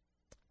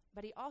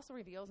 But he also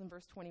reveals in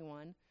verse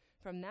 21,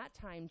 from that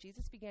time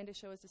Jesus began to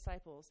show his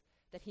disciples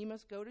that he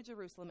must go to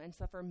Jerusalem and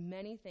suffer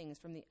many things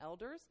from the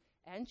elders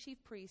and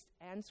chief priests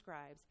and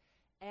scribes,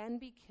 and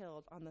be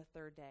killed on the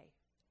third day.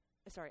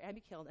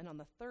 And on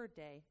the third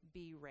day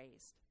be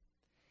raised.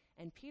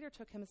 And Peter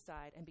took him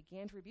aside and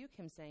began to rebuke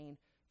him, saying,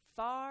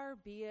 "Far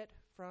be it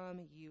from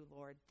you,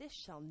 Lord. This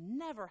shall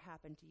never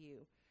happen to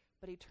you."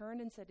 But he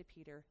turned and said to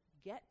Peter,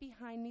 "Get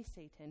behind me,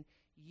 Satan.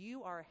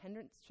 You are a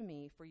hindrance to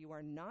me, for you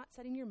are not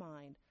setting your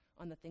mind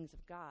on the things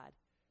of God,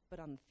 but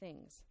on the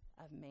things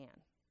of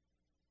man."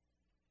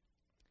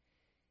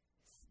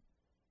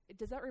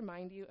 Does that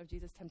remind you of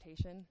Jesus'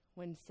 temptation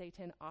when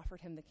Satan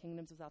offered him the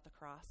kingdoms without the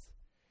cross?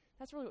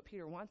 That's really what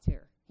Peter wants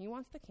here. He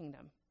wants the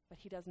kingdom, but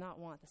he does not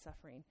want the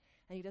suffering.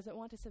 And he doesn't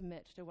want to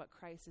submit to what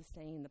Christ is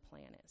saying the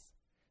plan is.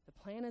 The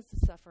plan is to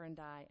suffer and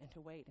die and to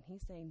wait. And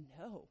he's saying,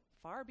 "No,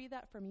 far be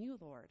that from you,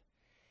 Lord."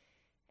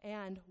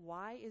 And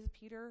why is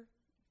Peter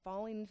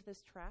falling into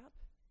this trap?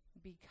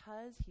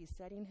 Because he's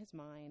setting his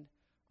mind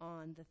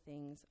on the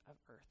things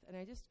of earth. And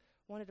I just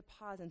wanted to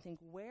pause and think,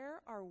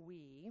 where are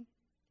we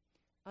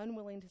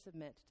unwilling to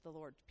submit to the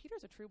Lord?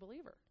 Peter's a true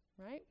believer,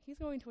 right? He's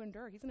going to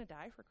endure. He's going to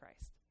die for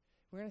Christ.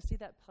 We're going to see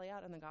that play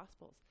out in the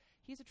Gospels.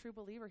 He's a true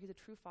believer. He's a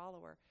true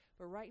follower.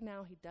 But right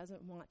now, he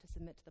doesn't want to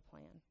submit to the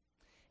plan.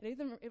 And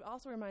it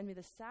also reminds me of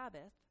the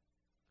Sabbath,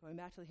 going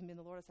back to him being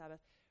the Lord of Sabbath,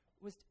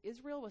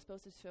 Israel was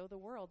supposed to show the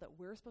world that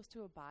we're supposed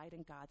to abide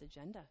in God's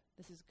agenda.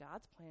 This is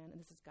God's plan, and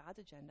this is God's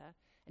agenda.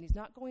 And he's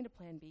not going to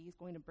plan B. He's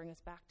going to bring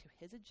us back to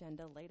his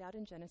agenda laid out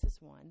in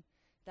Genesis 1.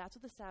 That's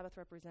what the Sabbath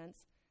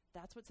represents.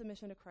 That's what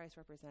submission to Christ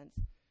represents.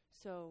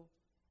 So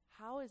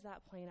how is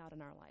that playing out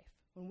in our life?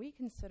 When we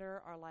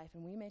consider our life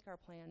and we make our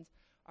plans,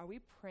 are we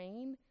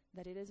praying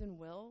that it is in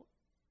will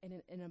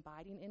and in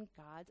abiding in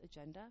God's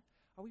agenda?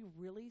 Are we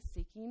really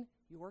seeking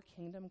your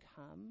kingdom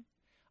come?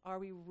 Are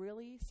we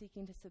really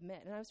seeking to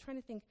submit? And I was trying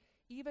to think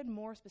even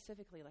more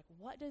specifically, like,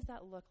 what does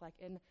that look like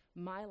in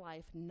my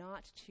life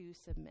not to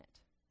submit?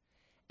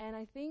 And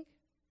I think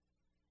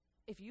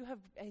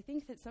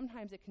that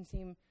sometimes it can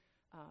seem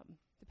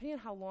depending on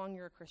how long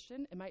you're a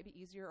Christian, it might be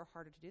easier or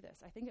harder to do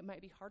this. I think it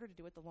might be harder to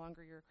do it the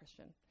longer you're a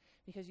Christian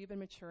because you've been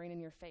maturing in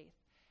your faith.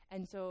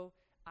 And so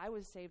I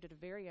was saved at a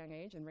very young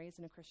age and raised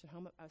in a Christian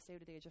home. I was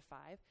saved at the age of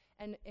 5.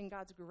 And in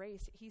God's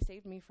grace, he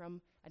saved me from,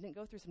 I didn't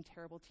go through some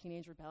terrible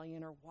teenage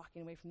rebellion or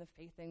walking away from the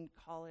faith in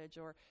college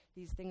or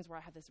these things where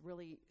I have this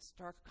really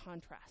stark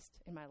contrast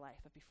in my life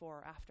of before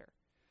or after.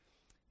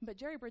 But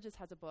Jerry Bridges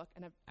has a book,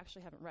 and I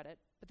actually haven't read it,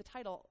 but the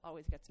title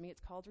always gets me. It's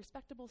called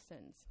Respectable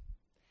Sins.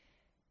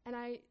 And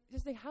I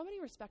just think, how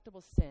many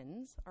respectable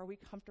sins are we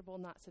comfortable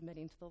not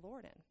submitting to the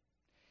Lord in?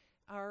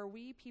 Are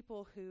we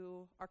people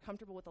who are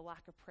comfortable with the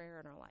lack of prayer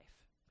in our life?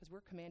 Because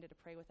we're commanded to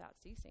pray without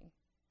ceasing.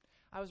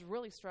 I was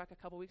really struck a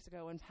couple weeks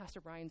ago when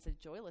Pastor Brian said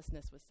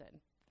joylessness was sin.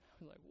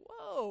 I was like,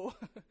 whoa.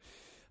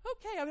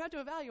 Okay, I'm going to have to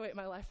evaluate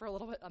my life for a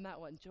little bit on that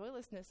one.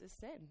 Joylessness is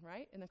sin,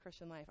 right, in the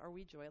Christian life. Are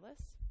we joyless?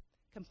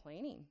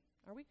 Complaining.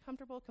 Are we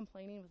comfortable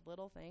complaining with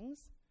little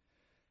things?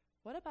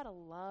 What about a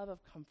love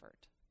of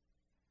comfort?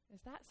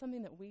 Is that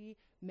something that we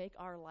make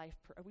our life,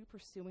 are we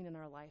pursuing in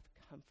our life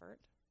comfort?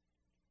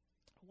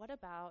 What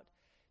about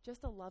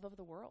just a love of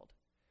the world?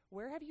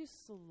 Where have you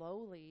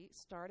slowly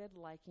started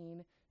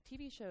liking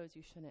TV shows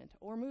you shouldn't,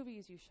 or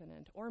movies you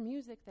shouldn't, or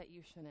music that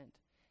you shouldn't,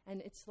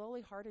 and it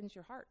slowly hardens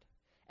your heart?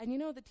 And you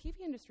know, the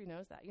TV industry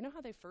knows that. You know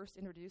how they first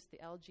introduced the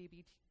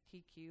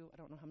LGBTQ, I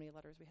don't know how many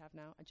letters we have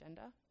now,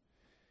 agenda?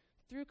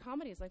 Through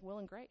comedies like Will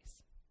and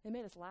Grace. They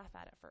made us laugh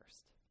at it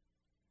first.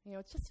 You know,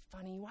 it's just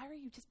funny. Why are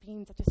you just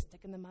being such a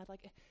stick in the mud?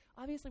 Like,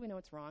 obviously we know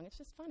it's wrong. It's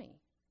just funny.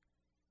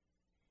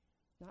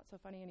 Not so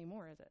funny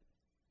anymore, is it?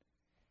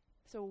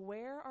 So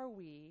where are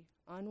we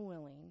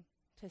unwilling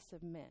to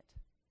submit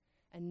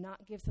and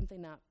not give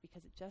something up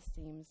because it just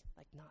seems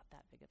like not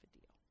that big of a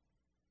deal?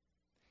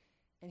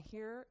 And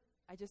here,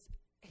 I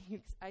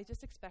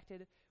just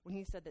expected when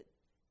he said that,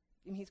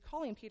 and he's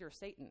calling Peter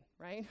Satan,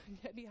 right?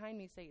 Get behind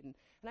me, Satan.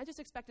 And I just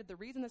expected the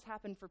reason this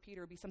happened for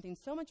Peter would be something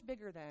so much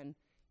bigger than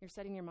you're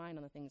setting your mind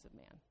on the things of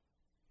man.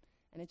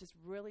 And it just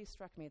really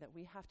struck me that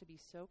we have to be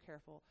so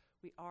careful.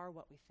 We are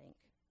what we think.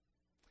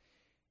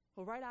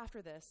 Well, right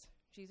after this,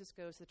 Jesus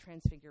goes to the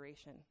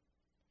Transfiguration.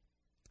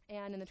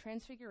 And in the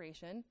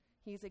Transfiguration,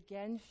 he's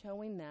again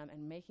showing them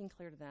and making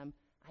clear to them,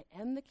 I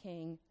am the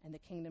king and the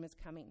kingdom is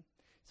coming.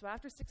 So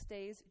after 6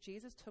 days,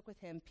 Jesus took with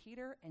him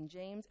Peter and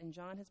James and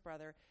John, his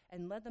brother,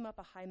 and led them up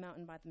a high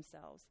mountain by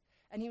themselves.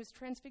 And he was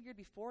transfigured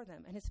before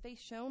them, and his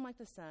face shone like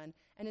the sun,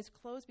 and his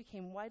clothes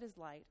became white as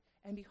light.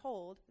 And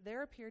behold,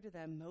 there appeared to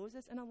them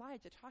Moses and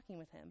Elijah talking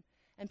with him.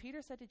 And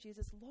Peter said to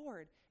Jesus,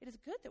 Lord, it is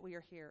good that we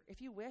are here. If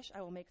you wish,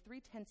 I will make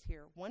 3 tents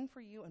here, one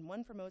for you and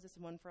one for Moses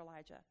and one for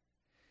Elijah.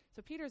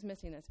 So Peter's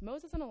missing this.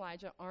 Moses and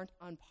Elijah aren't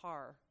on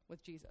par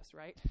with Jesus,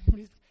 right?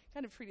 He's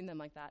kind of treating them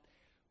like that.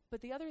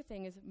 But the other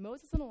thing is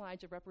Moses and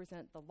Elijah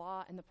represent the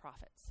law and the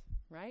prophets,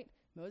 right?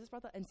 Moses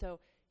brought that. And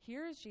so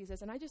here's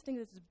Jesus. And I just think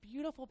this is a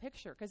beautiful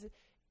picture because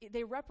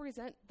they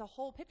represent the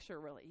whole picture,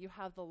 really. You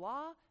have the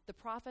law, the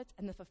prophets,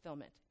 and the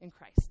fulfillment in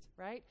Christ,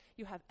 right?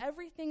 You have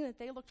everything that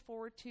they looked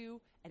forward to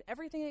and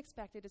everything they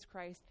expected is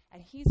Christ,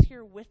 and he's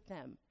here with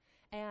them.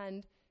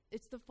 And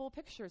it's the full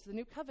picture. It's the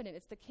new covenant.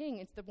 It's the king.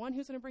 It's the one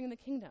who's going to bring in the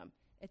kingdom.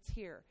 It's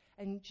here.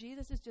 And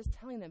Jesus is just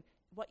telling them,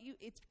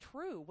 it's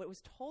true. What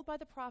was told by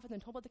the prophet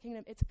and told by the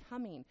kingdom, it's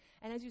coming.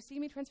 And as you see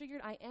me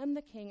transfigured, I am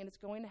the king, and it's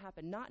going to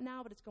happen. Not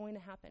now, but it's going to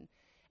happen.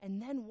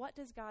 And then what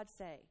does God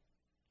say?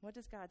 What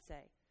does God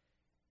say?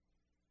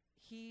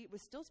 He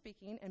was still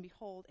speaking, and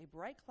behold, a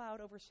bright cloud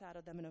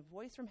overshadowed them, and a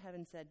voice from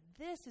heaven said,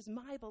 This is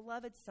my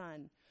beloved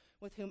Son,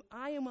 with whom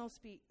I am well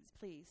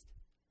pleased.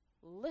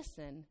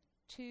 Listen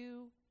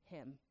to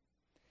him.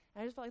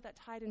 And I just felt like that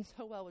tied in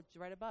so well with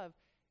right above.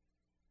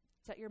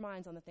 Set your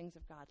minds on the things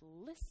of God.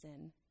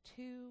 Listen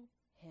to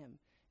him.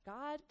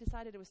 God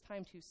decided it was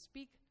time to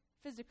speak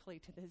physically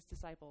to his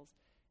disciples,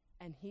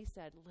 and he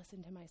said,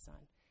 Listen to my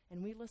Son.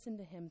 And we listen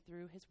to him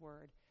through his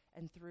word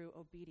and through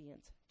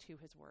obedience to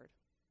his word.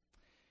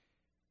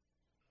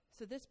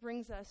 So this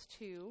brings us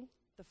to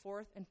the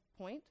fourth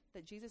point,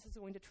 that Jesus is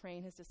going to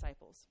train his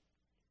disciples.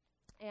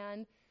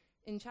 And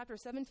in chapter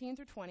 17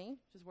 through 20,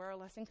 which is where our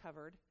lesson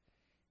covered,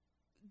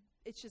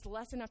 it's just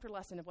lesson after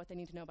lesson of what they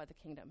need to know about the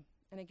kingdom.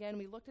 And again,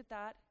 we looked at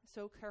that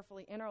so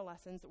carefully in our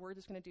lessons that we're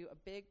just going to do a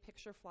big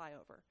picture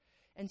flyover.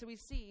 And so we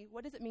see,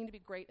 what does it mean to be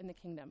great in the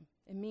kingdom?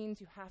 It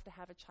means you have to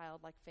have a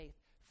childlike faith,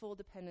 full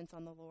dependence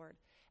on the Lord.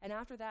 And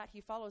after that,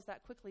 he follows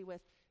that quickly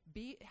with,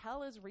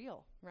 hell is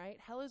real, right?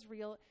 Hell is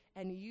real,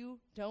 and you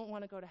don't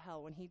want to go to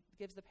hell. When he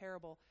gives the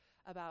parable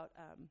about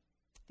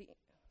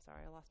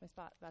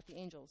about the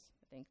angels,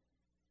 I think.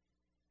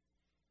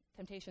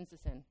 Temptations to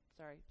sin.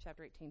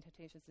 Chapter 18,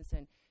 temptations to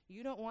sin.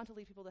 You don't want to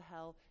lead people to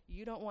hell.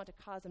 You don't want to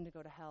cause them to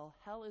go to hell.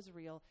 Hell is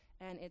real,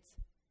 and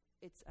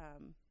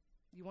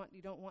you want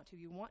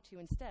to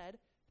instead,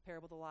 the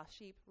parable of the lost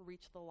sheep,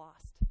 reach the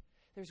lost.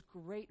 There's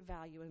great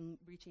value in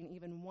reaching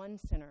even one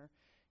sinner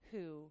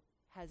who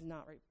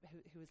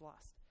is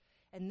lost.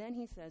 And then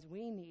he says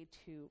we need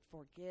to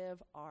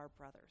forgive our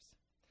brothers.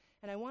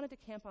 And I wanted to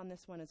camp on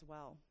this one as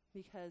well,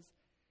 because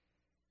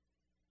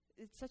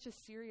it's such a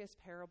serious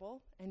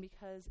parable, and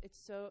because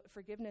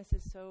forgiveness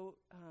is so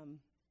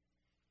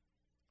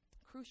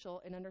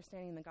crucial in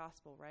understanding the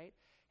gospel, right?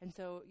 And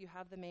so you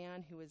have the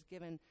man who was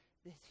given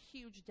this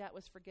huge debt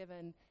was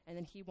forgiven, and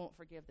then he won't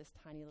forgive this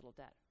tiny little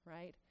debt,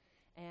 right?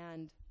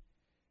 And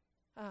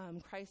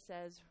Christ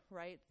says,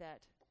 right,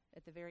 that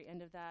at the very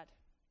end of that,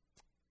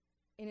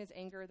 in his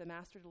anger, the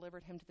master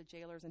delivered him to the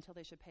jailers until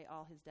they should pay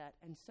all his debt.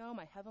 And so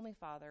my heavenly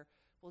Father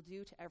will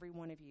do to every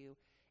one of you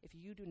if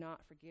you do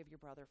not forgive your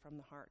brother from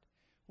the heart.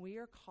 We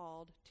are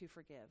called to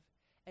forgive.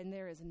 And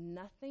there is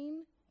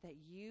nothing that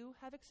you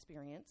have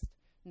experienced,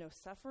 no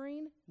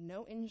suffering,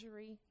 no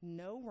injury,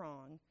 no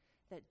wrong,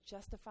 that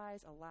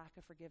justifies a lack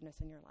of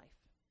forgiveness in your life.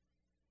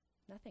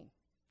 Nothing.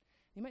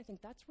 You might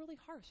think, that's really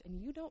harsh, and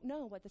you don't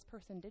know what this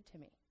person did to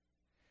me.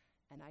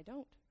 And I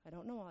don't. I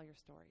don't know all your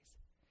stories.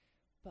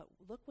 But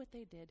look what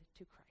they did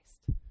to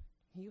Christ.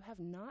 You have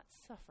not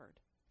suffered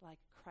like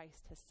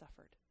Christ has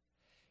suffered.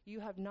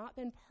 You have not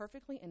been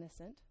perfectly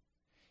innocent.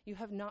 You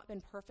have not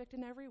been perfect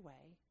in every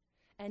way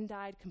and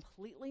died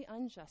completely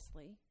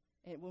unjustly.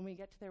 And when we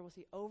get to there, we'll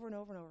see over and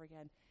over and over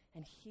again.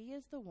 And he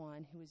is the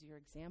one who is your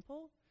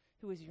example,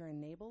 who is your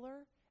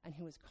enabler, and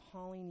who is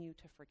calling you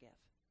to forgive.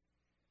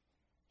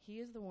 He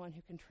is the one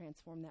who can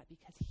transform that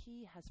because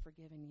he has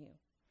forgiven you.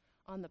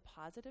 On the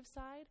positive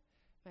side,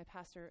 my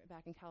pastor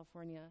back in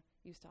California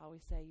used to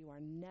always say, you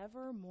are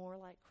never more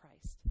like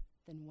Christ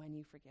than when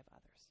you forgive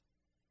others.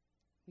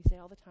 We say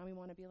all the time we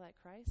want to be like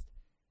Christ.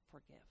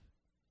 Forgive.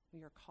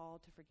 We are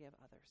called to forgive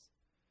others.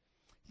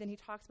 Then he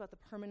talks about the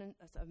permanence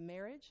of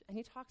marriage, and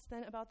he talks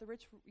then about the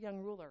rich young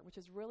ruler, which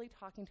is really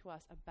talking to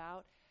us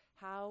about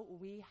how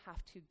we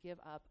have to give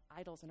up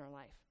idols in our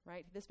life,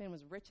 right? This man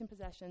was rich in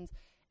possessions,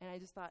 and I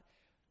just thought,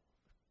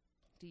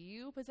 do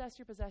you possess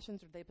your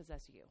possessions or do they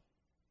possess you?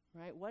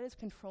 Right? What is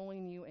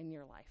controlling you in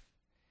your life?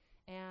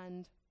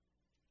 And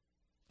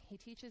he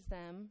teaches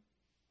them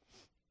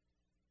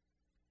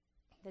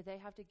that they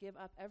have to give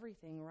up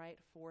everything, right,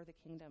 for the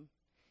kingdom.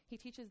 He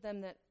teaches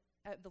them that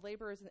the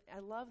laborers, I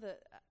love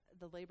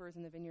the laborers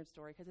in the vineyard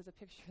story because it's a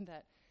picture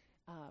that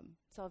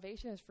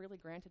salvation is freely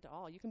granted to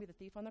all. You can be the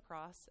thief on the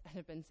cross and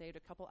have been saved a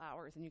couple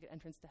hours and you get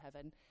entrance to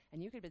heaven,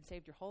 and you could have been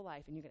saved your whole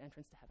life and you get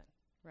entrance to heaven,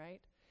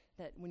 right?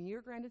 That when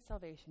you're granted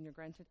salvation, you're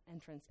granted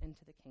entrance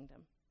into the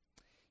kingdom.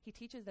 He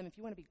teaches them if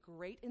you want to be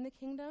great in the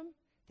kingdom,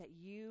 that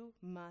you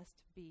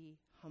must be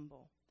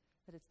humble,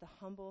 that it's the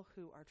humble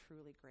who are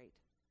truly great.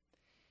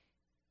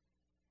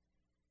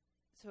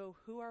 So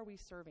who are we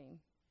serving,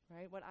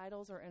 right? What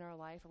idols are in our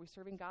life? Are we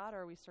serving God or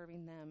are we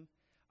serving them?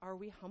 Are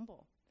we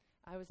humble?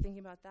 I was thinking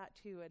about that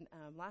too, and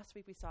last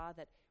week we saw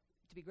that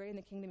to be great in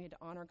the kingdom, you had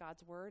to honor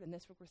God's word, and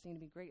this week we're seeing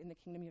to be great in the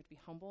kingdom, you have to be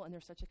humble, and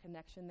there's such a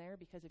connection there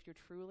because if you're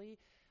truly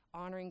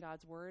honoring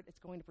God's word, it's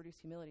going to produce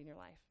humility in your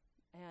life.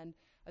 And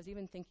I was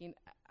even thinking,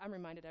 I'm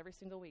reminded every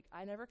single week,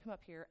 I never come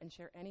up here and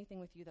share anything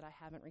with you that I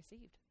haven't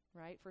received,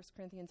 right? 1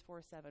 Corinthians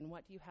 4:7,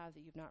 what do you have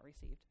that you've not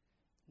received?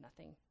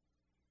 Nothing.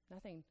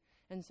 Nothing.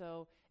 And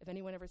so if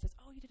anyone ever says,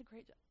 oh, you did a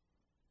great job,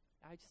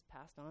 I just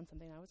passed on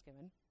something I was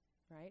given,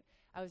 right?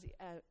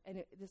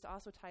 This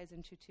also ties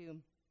into, too,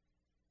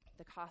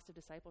 the cost of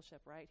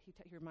discipleship, right? He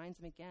reminds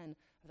them again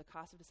of the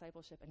cost of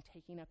discipleship and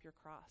taking up your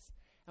cross.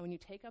 And when you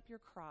take up your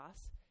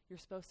cross, you're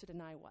supposed to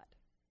deny what?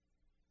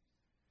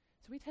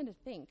 So we tend to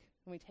think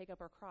when we take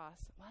up our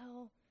cross,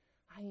 well,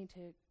 I need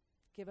to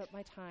give up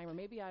my time, or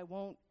maybe I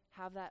won't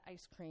have that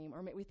ice cream,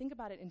 or we think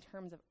about it in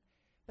terms of,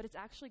 but it's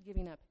actually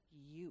giving up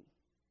you.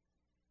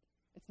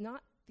 It's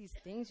not these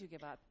things you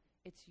give up,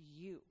 it's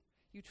you.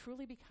 You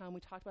truly become, we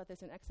talked about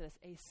this in Exodus,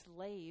 a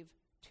slave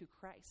to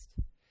Christ.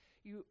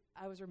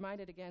 I was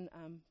reminded again,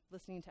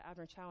 listening to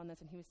Abner Chow on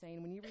this, and he was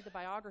saying, when you read the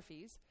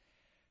biographies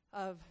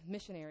of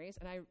missionaries,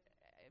 and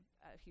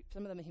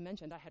some of them he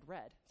mentioned I had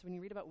read. So when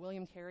you read about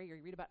William Carey or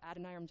you read about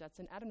Adoniram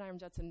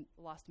Judson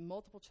lost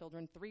multiple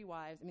children, 3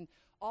 wives. I mean,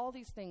 all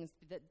these things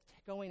that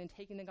going and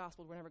taking the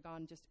gospel were never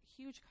gone, just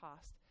huge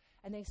cost.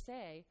 And they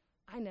say,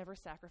 I never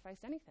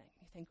sacrificed anything.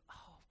 You think,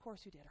 oh, of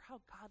course you did, or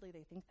how godly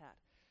they think that.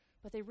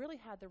 But they really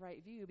had the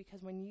right view,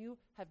 because when you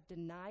have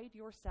denied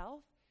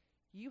yourself,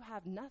 you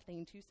have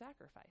nothing to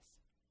sacrifice,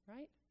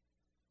 right?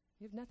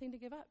 You have nothing to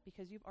give up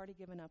because you've already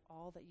given up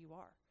all that you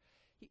are.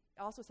 He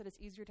also said it's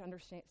easier to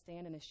understand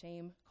in a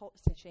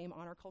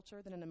shame-honor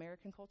culture than an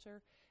American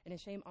culture. In a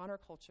shame-honor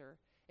culture,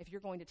 if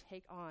you're going to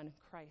take on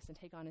Christ and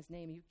take on his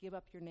name, you give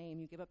up your name,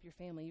 you give up your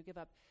family, you give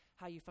up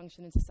how you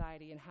function in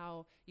society and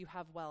how you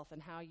have wealth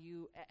and how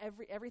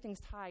everything's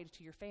tied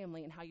to your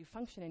family and how you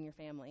function in your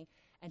family.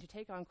 And to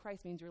take on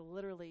Christ means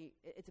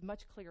it's a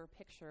much clearer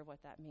picture of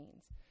what that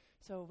means.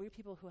 So we're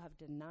people who have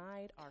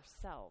denied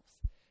ourselves,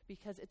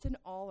 because it's an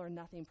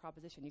all-or-nothing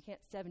proposition. You can't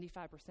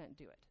 75%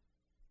 do it.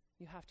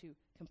 You have to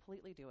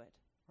completely do it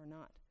or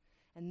not.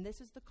 And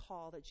this is the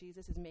call that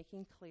Jesus is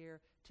making clear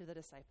to the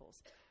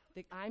disciples.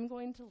 I'm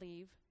going to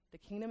leave. The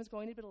kingdom is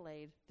going to be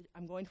delayed.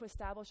 I'm going to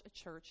establish a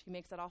church. He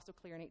makes that also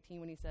clear in 18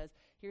 when he says,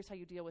 here's how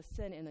you deal with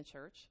sin in the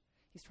church.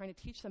 He's trying to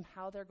teach them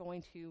how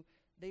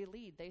they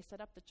lead. They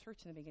set up the church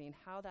in the beginning,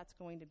 how that's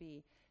going to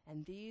be.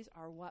 And these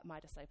are what my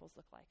disciples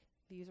look like.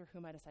 these are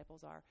who my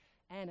disciples are.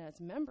 And as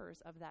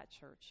members of that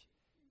church,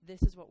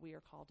 this is what we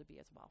are called to be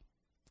as well.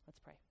 Let's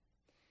pray.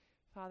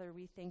 Father,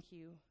 we thank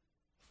you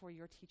for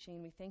your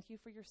teaching. We thank you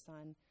for your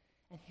Son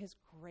and his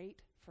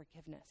great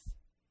forgiveness.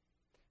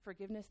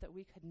 Forgiveness that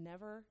we could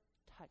never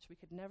touch. We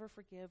could never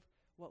forgive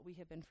what we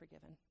have been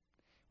forgiven.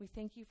 We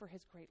thank you for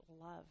his great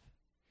love.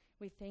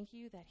 We thank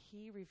you that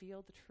he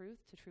revealed the truth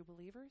to true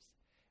believers.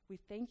 We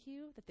thank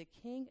you that the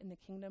King and the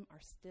kingdom are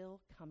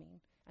still coming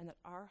and that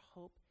our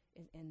hope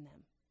is in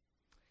them.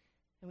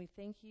 And we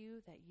thank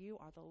you that you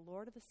are the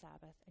Lord of the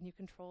Sabbath and you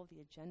control the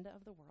agenda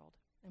of the world.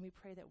 And we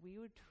pray that we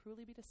would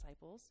truly be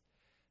disciples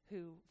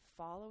who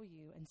follow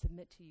you and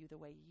submit to you the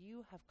way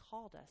you have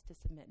called us to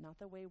submit, not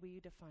the way we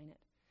define it.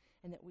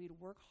 And that we'd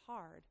work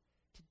hard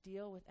to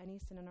deal with any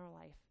sin in our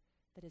life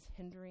that is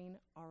hindering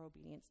our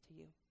obedience to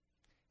you.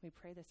 We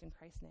pray this in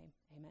Christ's name.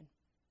 Amen.